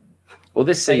watertight. Well,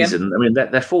 this season, I mean, they're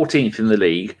 14th in the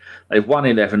league. They've won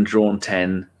 11, drawn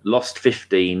 10, lost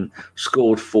 15,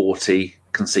 scored 40,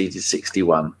 conceded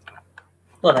 61.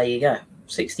 Well, there you go.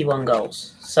 61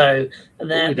 goals. So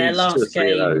their last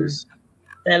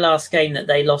game that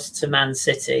they lost to Man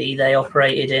City, they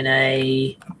operated in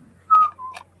a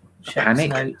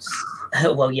panic. Notes.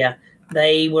 Well, yeah,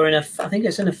 they were in I think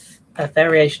it's in a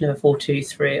variation of a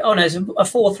 4-2-3. Oh no, it's a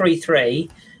 4-3-3.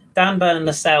 Dan Burn and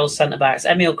Lascelles centre backs,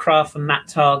 Emil Kraft and Matt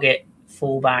Targett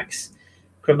full-backs,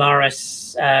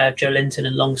 Gramaris, Joe Linton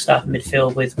and Longstaff in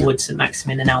midfield with Wood, St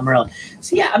Maximin and Almiron.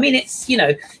 So yeah, I mean it's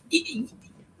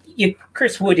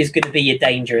Chris Wood is going to be your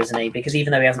danger, isn't he? Because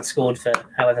even though he hasn't scored for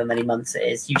however many months it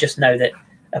is, you just know that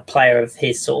a player of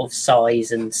his sort of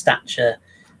size and stature,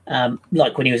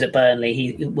 like when he was at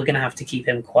Burnley, we're going to have to keep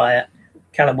him quiet.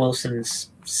 Callum Wilson's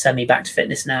semi back to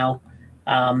fitness now.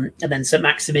 And then St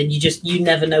Maximin, you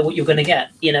never know what you're going to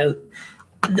get.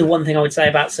 The one thing I would say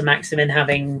about St Maximin,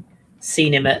 having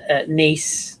seen him at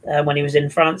Nice when he was in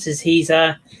France, is he's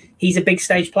a big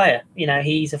stage player.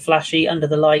 He's a flashy, under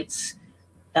the lights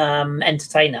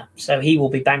entertainer. So he will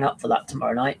be bang up for that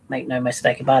tomorrow night. Make no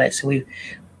mistake about it. So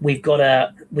we've got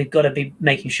to be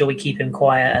making sure we keep him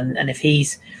quiet. And if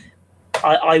he's,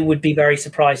 I would be very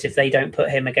surprised if they don't put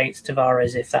him against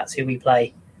Tavares if that's who we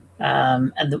play.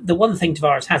 And the one thing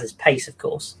Tavares has is pace, of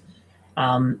course.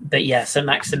 But yeah, so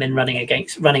Maximin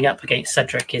running up against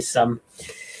Cedric is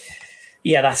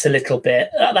that's a little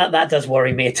bit that does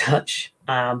worry me a touch.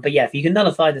 But yeah, if you can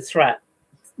nullify the threat,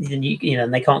 then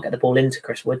and they can't get the ball into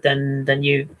Chris Wood, then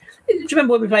you. Do you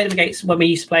remember when we played them when we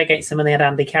used to play against them and they had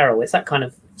Andy Carroll? It's that kind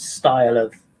of style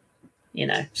of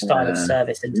of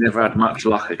service. Never had much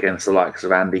luck against the likes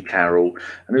of Andy Carroll,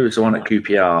 and who was the one at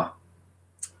QPR?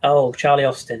 Oh, Charlie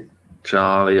Austin.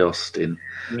 Yeah, he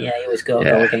always got a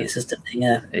goal against us, didn't he?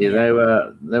 Yeah, they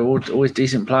were always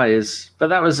decent players, but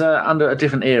that was under a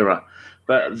different era.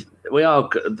 But we are,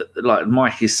 like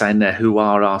Mike is saying there, who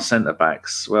are our centre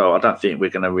backs? Well, I don't think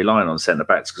we're going to rely on centre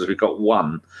backs because we've got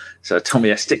one. So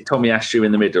stick Tommy Ashew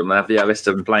in the middle and have the rest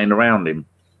of them playing around him.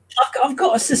 I've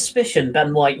got a suspicion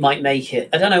Ben White might make it.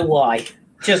 I don't know why.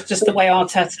 Just the way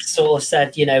Arteta sort of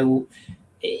said,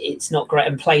 it's not great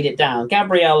and played it down.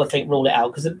 Gabriel, I think, ruled it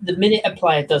out because the minute a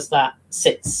player does that,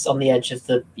 sits on the edge of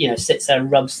sits there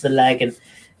and rubs the leg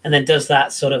and then does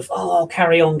that sort of,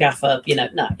 carry on, Gaffer.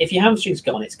 No, if your hamstring's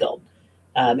gone, it's gone.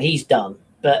 He's done.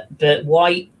 But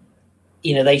White,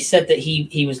 they said that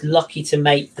he was lucky to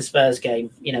make the Spurs game,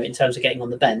 in terms of getting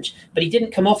on the bench, but he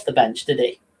didn't come off the bench, did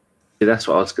he? Yeah, that's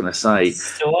what I was going to say.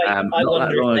 So I not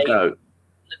wonder that long if they ago.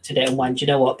 looked at it and went, you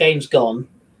know what, game's gone.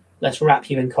 let's wrap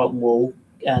you in cotton wool.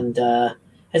 And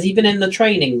has he been in the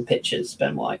training pictures,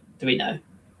 Ben White? Do we know?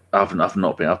 I've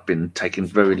not been. I've been taking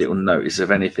very little notice of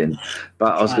anything.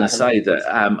 But I was going to say that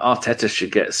Arteta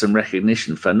should get some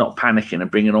recognition for not panicking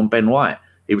and bringing on Ben White.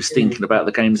 He was thinking about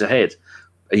the games ahead.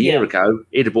 A year ago,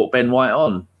 he'd have brought Ben White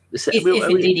on. If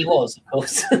indeed he was, of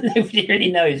course. Nobody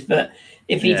really knows. But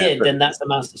if he did, then that's a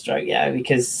masterstroke,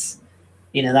 because,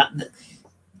 that...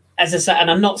 As I said, and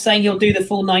I'm not saying he'll do the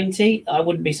full 90. I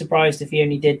wouldn't be surprised if he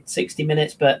only did 60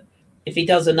 minutes. But if he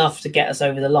does enough to get us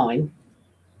over the line,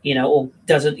 or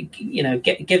doesn't,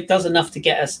 does enough to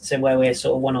get us to where we're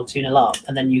sort of 1 or 2-0 up,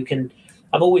 and then you can.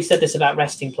 I've always said this about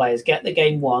resting players: get the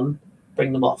game won,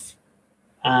 bring them off.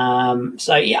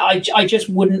 I just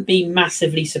wouldn't be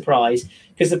massively surprised,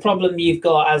 because the problem you've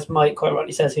got, as Mike quite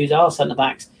rightly says, who's our centre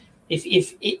backs,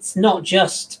 if it's not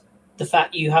just the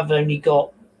fact you have only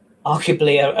got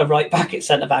arguably a right back at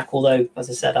centre back, although, as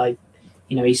I said,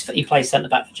 he plays centre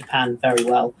back for Japan very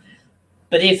well.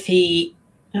 But if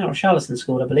Richarlison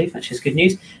scored, I believe, which is good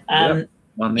news.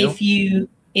 If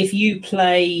you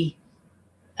play,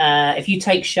 if you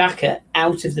take Xhaka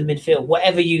out of the midfield,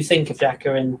 whatever you think of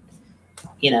Xhaka,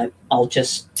 and I'll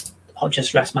just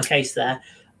rest my case there.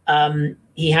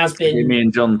 He has been. Me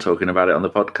and John talking about it on the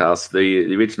podcast.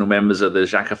 The original members of the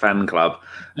Xhaka fan club.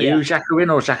 Are you Xhaka in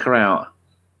or Xhaka out?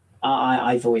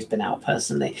 I've always been out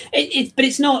personally. But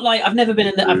it's not like I've never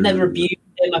been I've never abused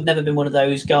him. I've never been one of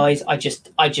those guys. I just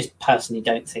personally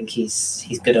don't think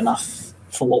he's good enough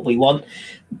for what we want.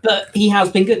 But he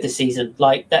has been good this season.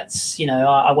 Like, that's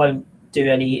I won't do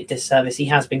any disservice. He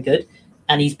has been good,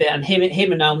 and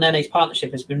him and El Nene's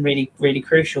partnership has been really, really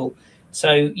crucial.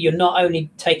 So you're not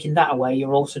only taking that away,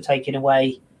 you're also taking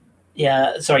away.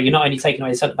 You're not only taking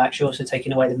away the centre backs, you're also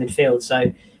taking away the midfield.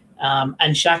 So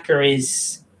and Xhaka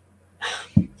is.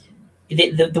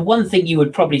 The one thing you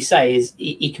would probably say is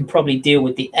he can probably deal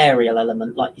with the aerial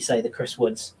element, like you say, the Chris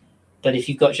Woods. But if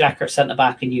you've got Xhaka at centre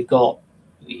back and you've got,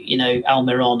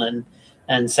 Almiron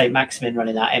and St. Maximin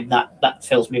running at him, that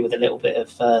fills me with a little bit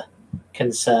of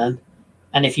concern.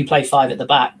 And if you play 5 at the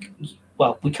back,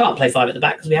 well, we can't play 5 at the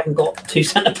back because we haven't got 2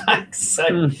 centre backs.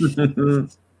 So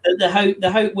the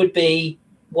hope would be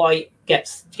White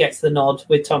gets the nod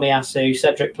with Tomiyasu,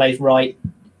 Cedric plays right.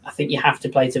 I think you have to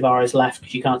play Tavares left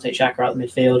because you can't take Xhaka out of the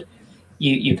midfield.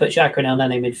 You put Xhaka and El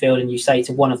Nene midfield, and you say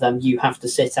to one of them, you have to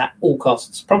sit at all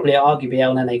costs. Probably arguably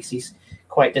El Nene, because he's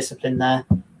quite disciplined there.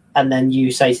 And then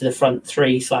you say to the front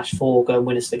 3/4, go and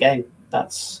win us the game.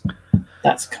 That's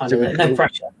kind of it. No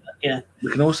pressure. But,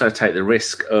 we can also take the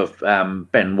risk of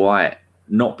Ben White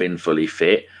not being fully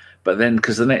fit, but then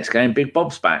because the next game, Big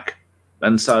Bob's back.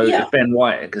 And so if Ben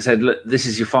White said, look, this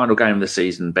is your final game of the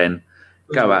season, Ben,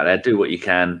 go out there, do what you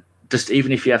can. Just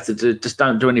even if you have to just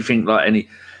don't do anything like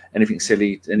anything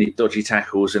silly, any dodgy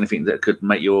tackles, anything that could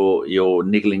make your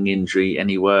niggling injury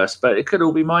any worse. But it could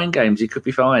all be mind games. You could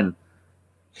be fine.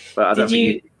 But I don't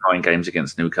think you mind games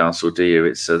against Newcastle, do you?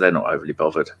 It's they're not overly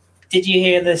bothered. Did you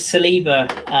hear the Saliba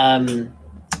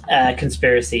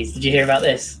conspiracies? Did you hear about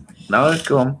this? No,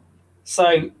 go on.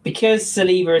 So, because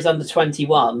Saliba is under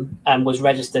 21 and was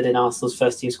registered in Arsenal's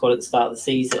first team squad at the start of the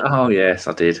season. Oh, yes,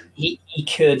 I did. He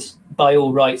could, by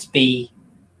all rights, be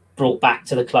brought back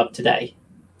to the club today.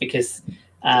 Because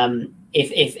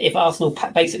if Arsenal,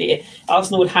 basically,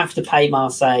 Arsenal would have to pay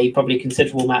Marseille probably a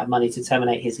considerable amount of money to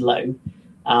terminate his loan,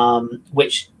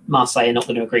 which Marseille are not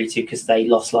going to agree to because they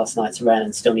lost last night to Rennes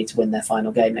and still need to win their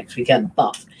final game next weekend.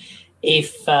 But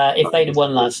if they'd have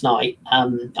won last night,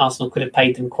 Arsenal could have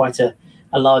paid them quite a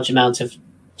large amount of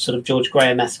sort of George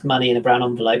Graham-esque money in a brown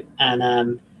envelope,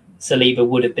 and Saliba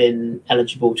would have been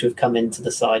eligible to have come into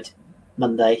the side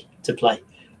Monday to play.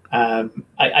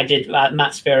 I did.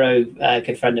 Matt Spiro, a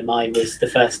good friend of mine, was the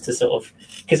first to sort of,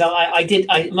 because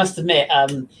I must admit,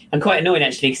 I'm quite annoying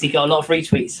actually because he got a lot of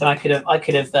retweets, and I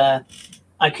could have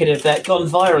gone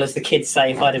viral, as the kids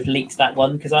say, if I'd have leaked that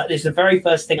one, because it's the very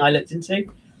first thing I looked into.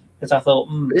 Because I thought,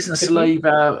 isn't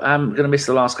Saliba going to miss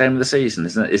the last game of the season?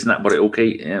 Isn't that what it all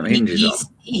hinges on?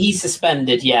 He's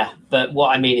suspended, yeah. But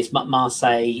what I mean is,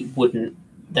 Marseille wouldn't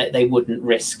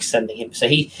risk sending him. So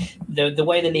the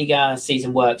way the Liga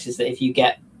season works is that if you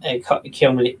get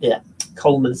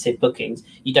cumulative bookings,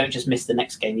 you don't just miss the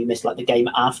next game; you miss like the game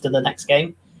after the next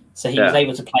game. So he was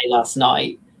able to play last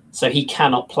night, so he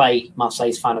cannot play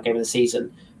Marseille's final game of the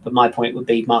season. But my point would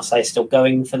be Marseille is still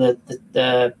going for the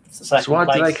second So why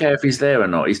place. do they care if he's there or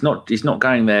not? He's not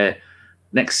going there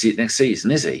next season,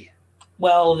 is he?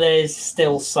 Well, there's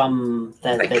still some.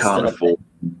 They can't afford.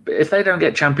 if they don't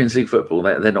get Champions League football,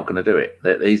 they're not going to do it.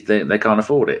 They can't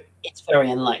afford it. It's very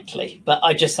unlikely. But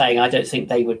I'm just saying, I don't think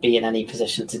they would be in any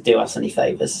position to do us any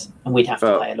favours, and we'd have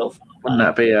to pay an awful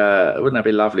lot. Wouldn't that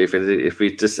be lovely if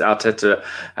we just Arteta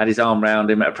had his arm round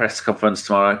him at a press conference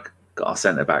tomorrow? Got our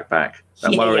centre back.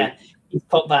 Don't worry. Yeah. He's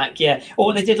popped back, yeah.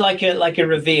 Or they did like a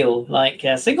reveal, like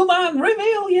single man,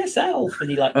 reveal yourself, and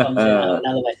he like comes in out of an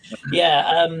elevator.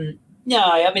 Yeah, no,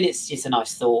 I mean it's just a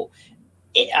nice thought.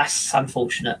 It's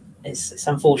unfortunate. It's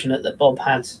unfortunate that Bob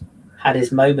had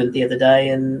his moment the other day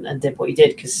and did what he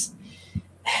did, because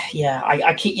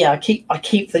I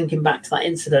keep thinking back to that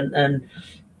incident, and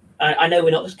I know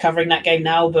we're not covering that game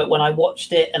now, but when I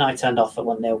watched it, and I turned off at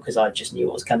 1-0 because I just knew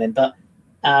what was coming, but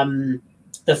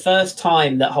the first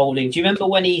time that Holding, do you remember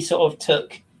when he sort of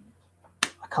took,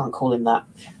 I can't call him that,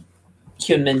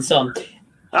 Hyun-Min Son.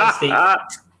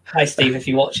 Hi Steve, if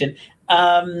you're watching.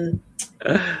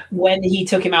 When he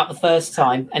took him out the first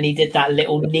time and he did that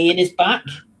little knee in his back,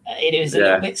 it was a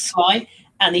little bit sly,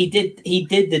 and he did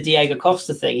the Diego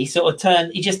Costa thing. He sort of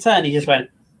turned, he just went,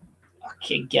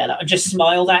 fucking get up, and just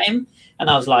smiled at him, and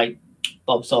I was like,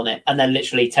 Bob's on it. And then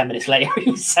literally 10 minutes later he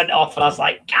was sent off, and I was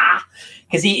like,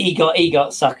 because he got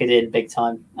suckered in big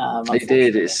time. He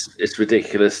did. It's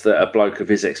ridiculous that a bloke of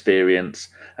his experience,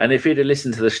 and if he'd have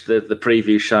listened to the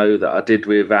preview show that I did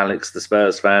with Alex, the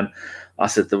Spurs fan, I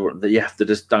said that you have to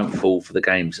just don't fall for the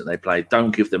games that they play.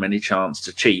 Don't give them any chance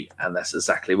to cheat, and that's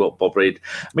exactly what Bob Reed.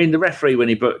 I mean, the referee, when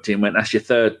he booked him, went, "That's your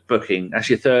third booking. That's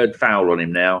your third foul on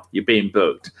him now. You're being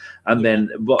booked." And then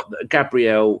what?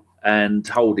 Gabriel and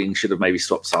Holding should have maybe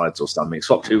swapped sides or something.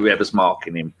 Swapped whoever's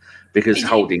marking him, because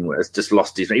Holding has just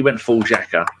lost his. He went full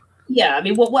Xhaka. Yeah, I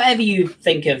mean, whatever you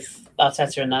think of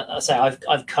Arteta, and that, I say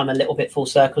I've come a little bit full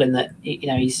circle in that, you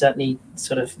know, he's certainly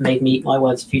sort of made me eat my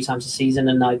words a few times this season,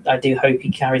 and I do hope he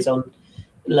carries on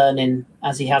learning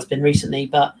as he has been recently.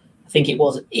 But I think it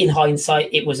was, in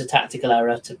hindsight, it was a tactical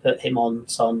error to put him on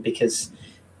Son, because,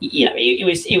 you know, it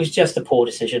was just a poor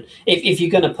decision. If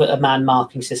you're going to put a man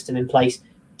marking system in place,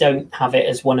 don't have it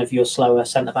as one of your slower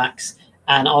centre backs,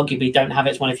 and arguably don't have it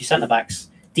as one of your centre backs.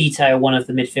 Detail one of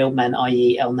the midfield men,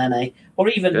 i.e. El Nene, or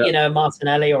even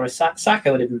Martinelli or a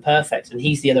Saka would have been perfect. And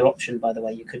he's the other option, by the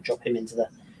way. You could drop him into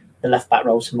the left back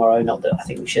role tomorrow. Not that I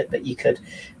think we should, but you could.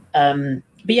 But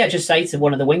yeah, just say to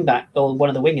one of the wing back or one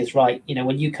of the wingers, right? You know,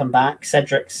 when you come back,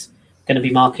 Cedric's going to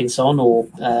be marking Son, or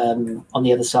on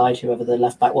the other side, whoever the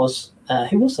left back was.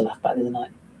 Who was the left back the other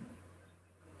night?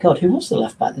 God, who was the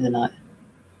left back the other night?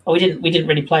 Oh, we didn't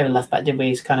really play with left back, did we?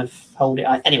 He's kind of hold it.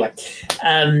 Anyway.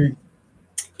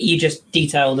 You just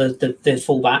detail the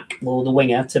fullback or the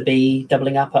winger to be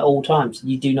doubling up at all times.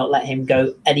 You do not let him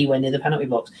go anywhere near the penalty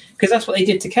box, because that's what they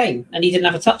did to Kane, and he didn't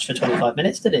have a touch for 25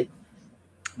 minutes, did he?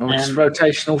 Well, just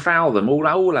rotational foul them.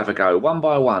 All have a go, one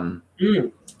by one.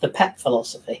 The Pep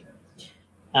philosophy.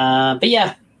 But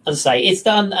yeah, as I say, it's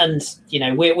done, and you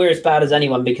know we're as bad as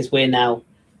anyone, because we're now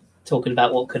talking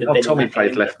about what could have been. Tommy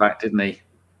played left back, didn't he?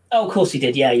 Oh, of course he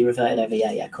did. Yeah, he reverted over.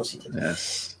 Yeah, of course he did.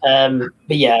 Yes.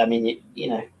 But yeah, I mean, you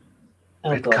know.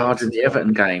 Red card in the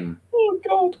Everton game. Oh,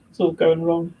 God. It's all going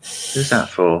wrong. Who's that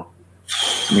for?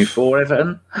 I mean, for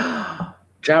Everton?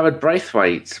 Jared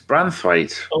Braithwaite.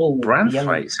 Oh,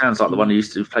 Branthwaite. Sounds like the one who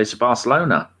used to play for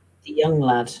Barcelona. The young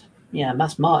lad. Yeah,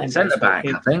 Mass Martin. Centre-back,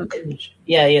 I think.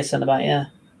 Yeah, centre-back, yeah.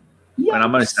 Yes. And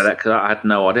I'm only saying that because I had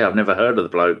no idea. I've never heard of the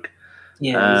bloke.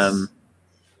 Yeah,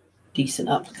 decent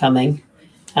upcoming.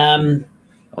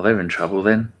 They're in trouble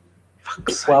then.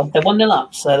 Well, they're 1-0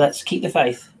 up, so let's keep the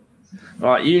faith.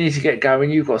 Right, you need to get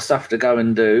going. You've got stuff to go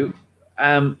and do.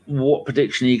 What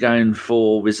prediction are you going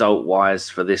for result-wise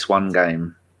for this one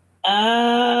game?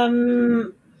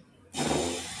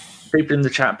 People in the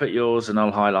chat, put yours and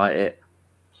I'll highlight it.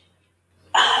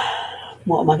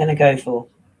 What am I going to go for?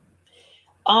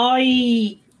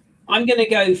 I'm going to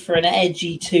go for an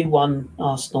edgy 2-1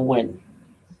 Arsenal win.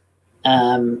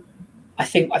 I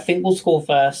think we'll score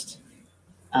first.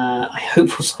 I hope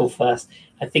we'll score first.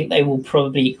 I think they will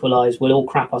probably equalise. We'll all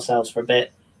crap ourselves for a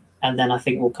bit, and then I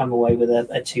think we'll come away with a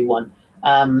 2-1.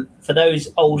 For those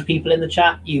old people in the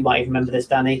chat, you might even remember this,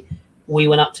 Danny. We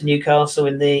went up to Newcastle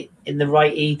in the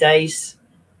righty days,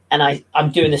 and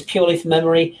I'm doing this purely from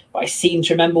memory, but I seem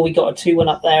to remember we got a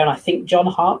 2-1 up there, and I think John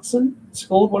Hartson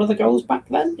scored one of the goals back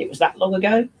then. It was that long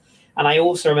ago. And I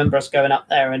also remember us going up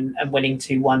there and winning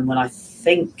 2-1 when I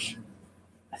think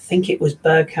it was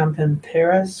Bergkamp and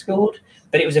Perez scored.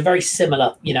 But it was a very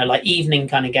similar, like evening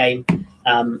kind of game.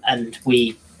 And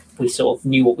we sort of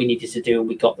knew what we needed to do and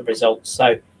we got the results.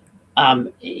 So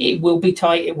it will be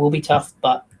tight, it will be tough.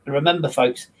 But remember,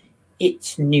 folks,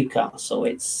 it's Newcastle.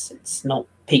 It's not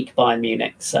peak Bayern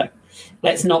Munich. So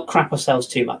let's not crap ourselves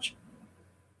too much.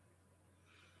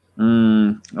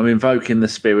 I'm invoking the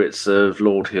spirits of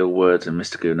Lord Hillwood and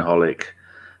Mr. Goonaholic,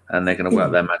 and they're going to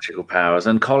work their magical powers.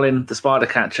 And Colin, the spider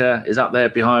catcher, is up there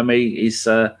behind me. His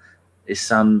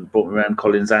son brought me around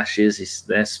Colin's ashes.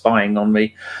 They're spying on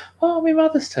me. Oh, my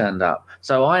mother's turned up.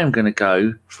 So I am going to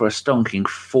go for a stonking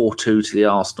 4-2 to the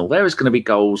Arsenal. There is going to be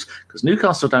goals because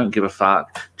Newcastle don't give a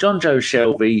fuck. John Joe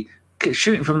Shelby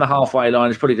shooting from the halfway line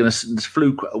is probably going to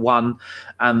fluke one,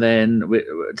 and then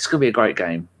it's going to be a great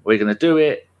game. We're going to do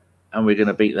it, and we're going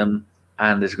to beat them,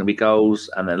 and there's going to be goals.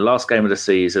 And then last game of the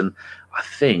season, I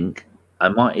think I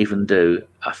might even do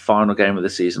a final game of the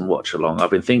season watch along. I've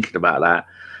been thinking about that,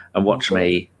 and watch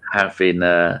me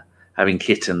having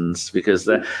kittens, because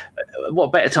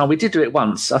what better time? We did do it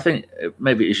once. I think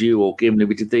maybe it was you or Gimli.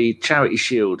 We did the Charity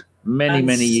Shield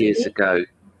many years ago.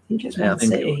 I think it's Man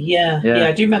City. Yeah,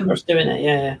 I do remember us doing it.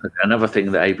 Yeah. Another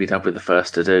thing that ABW were the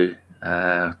first to do,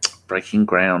 breaking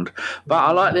ground. But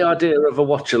I like the idea of a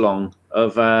watch along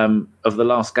of the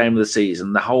last game of the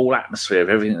season, the whole atmosphere of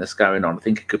everything that's going on. I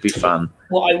think it could be fun.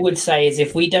 What I would say is,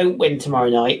 if we don't win tomorrow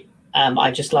night,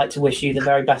 I'd just like to wish you the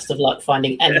very best of luck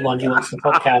finding anyone who wants to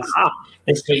podcast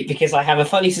this week, because I have a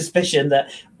funny suspicion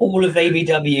that all of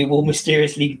ABW will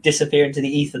mysteriously disappear into the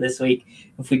ether this week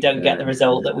if we don't get the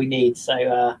result that we need.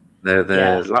 So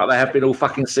like they have been all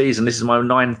fucking season. This is my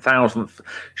 9,000th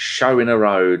show in a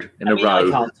row. I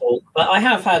can't talk, but I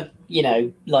have had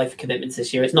life commitments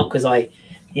this year. It's not because the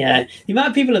amount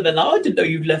of people have been like, I didn't know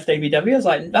you'd left ABW. I was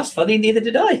like, that's funny, neither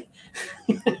did I.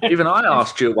 Even I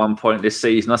asked you at one point this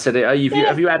season, I said, have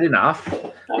you had enough?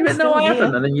 You went, no, I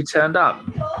haven't, and then you turned up.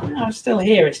 I'm still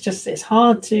here. It's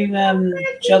hard to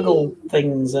juggle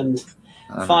things and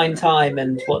find time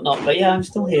and whatnot, but I'm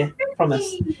still here,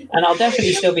 promise. And I'll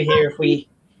definitely still be here if we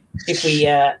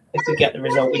get the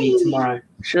result we need tomorrow.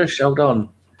 Shush, hold on.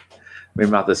 My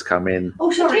mother's come in.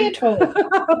 Oh, sorry.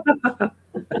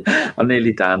 I'm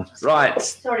nearly done. Right.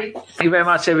 Sorry. Thank you very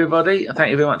much, everybody.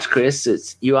 Thank you very much,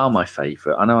 Chris. You are my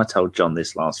favourite. I know I told John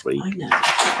this last week.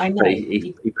 I know.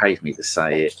 He paid me to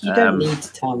say it. You don't need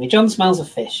to tell me. John smells a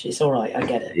fish. It's all right. I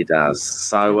get it. He does.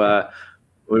 So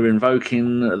we're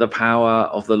invoking the power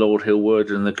of the Lord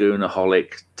Hillwood and the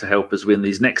Goonaholic to help us win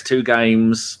these next two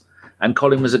games. And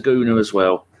Colin was a Gooner as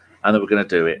well. And then we're going to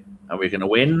do it. And we're going to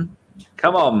win.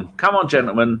 Come on,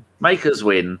 gentlemen. Make us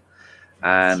win.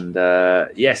 And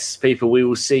yes, people, we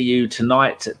will see you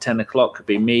tonight at 10 o'clock. It'll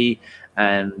be me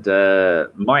and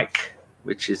Mike,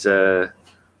 which is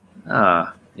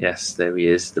yes, there he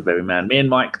is, the very man. Me and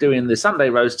Mike doing the Sunday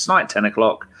roast tonight, 10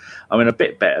 o'clock. I'm in a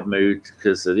bit better mood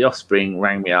because the offspring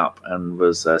rang me up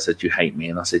and said, you hate me?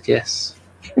 And I said, yes.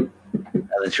 And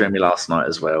then she rang me last night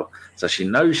as well. So she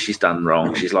knows she's done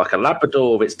wrong. She's like a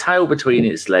Labrador with its tail between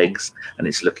its legs, and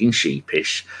it's looking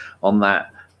sheepish on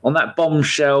that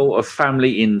bombshell of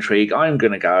family intrigue. I'm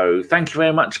going to go. Thank you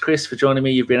very much, Chris, for joining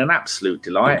me. You've been an absolute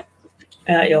delight.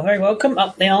 You're very welcome.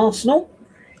 Up the Arsenal.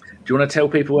 Do you want to tell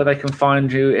people where they can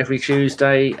find you every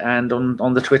Tuesday and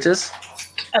on the Twitters?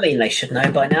 I mean, they should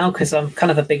know by now because I'm kind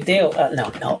of a big deal. No,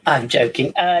 I'm not. I'm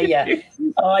joking. I'm at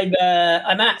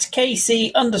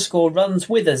KC_runs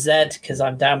with a Z because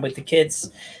I'm down with the kids.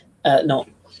 Not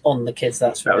on the kids.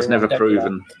 That was never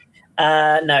proven.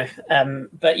 No.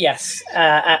 But yes,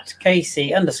 at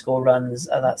KC_runs.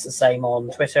 That's the same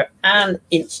on Twitter and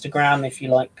Instagram if you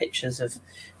like pictures of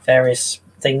various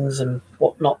things and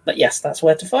whatnot. But yes, that's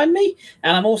where to find me.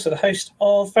 And I'm also the host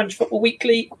of French Football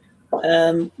Weekly.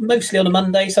 Mostly on a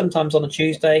Monday, sometimes on a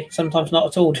Tuesday, sometimes not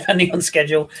at all, depending on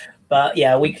schedule. But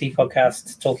yeah, a weekly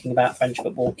podcast talking about French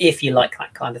football, if you like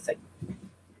that kind of thing.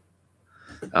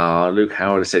 Luke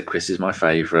Howard said Chris is my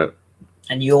favourite.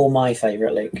 And you're my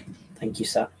favourite, Luke. Thank you,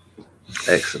 sir.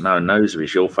 Excellent. No, Noser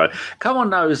is your favourite. Come on,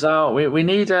 Noser. We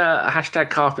need a hashtag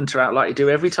Carpenter out like you do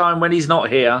every time when he's not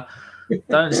here.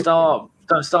 Don't start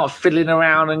fiddling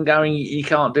around and going, you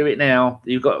can't do it now.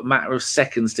 You've got a matter of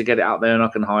seconds to get it out there and I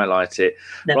can highlight it.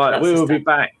 No, right, we will be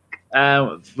back.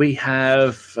 We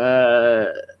have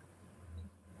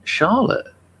Charlotte.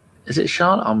 Is it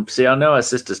Charlotte? See, I know her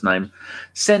sister's name.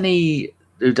 Senny,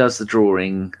 who does the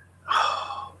drawing.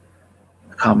 I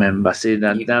can't remember. See,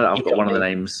 now that I've got one of the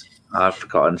names, I've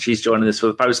forgotten. She's joining us for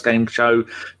the post-game show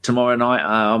tomorrow night.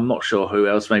 I'm not sure who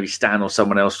else, maybe Stan or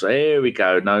someone else. Here we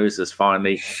go. Noses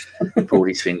finally pulled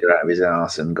his finger out of his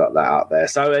ass and got that out there.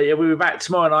 So we'll be back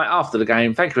tomorrow night after the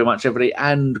game. Thank you very much, everybody,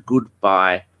 and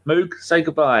goodbye. Moog, say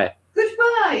goodbye.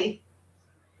 Goodbye.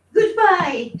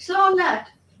 Goodbye. So long, lad.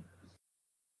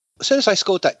 As soon as I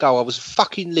scored that goal, I was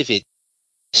fucking livid.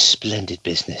 Splendid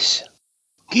business.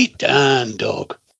 Get down, dog.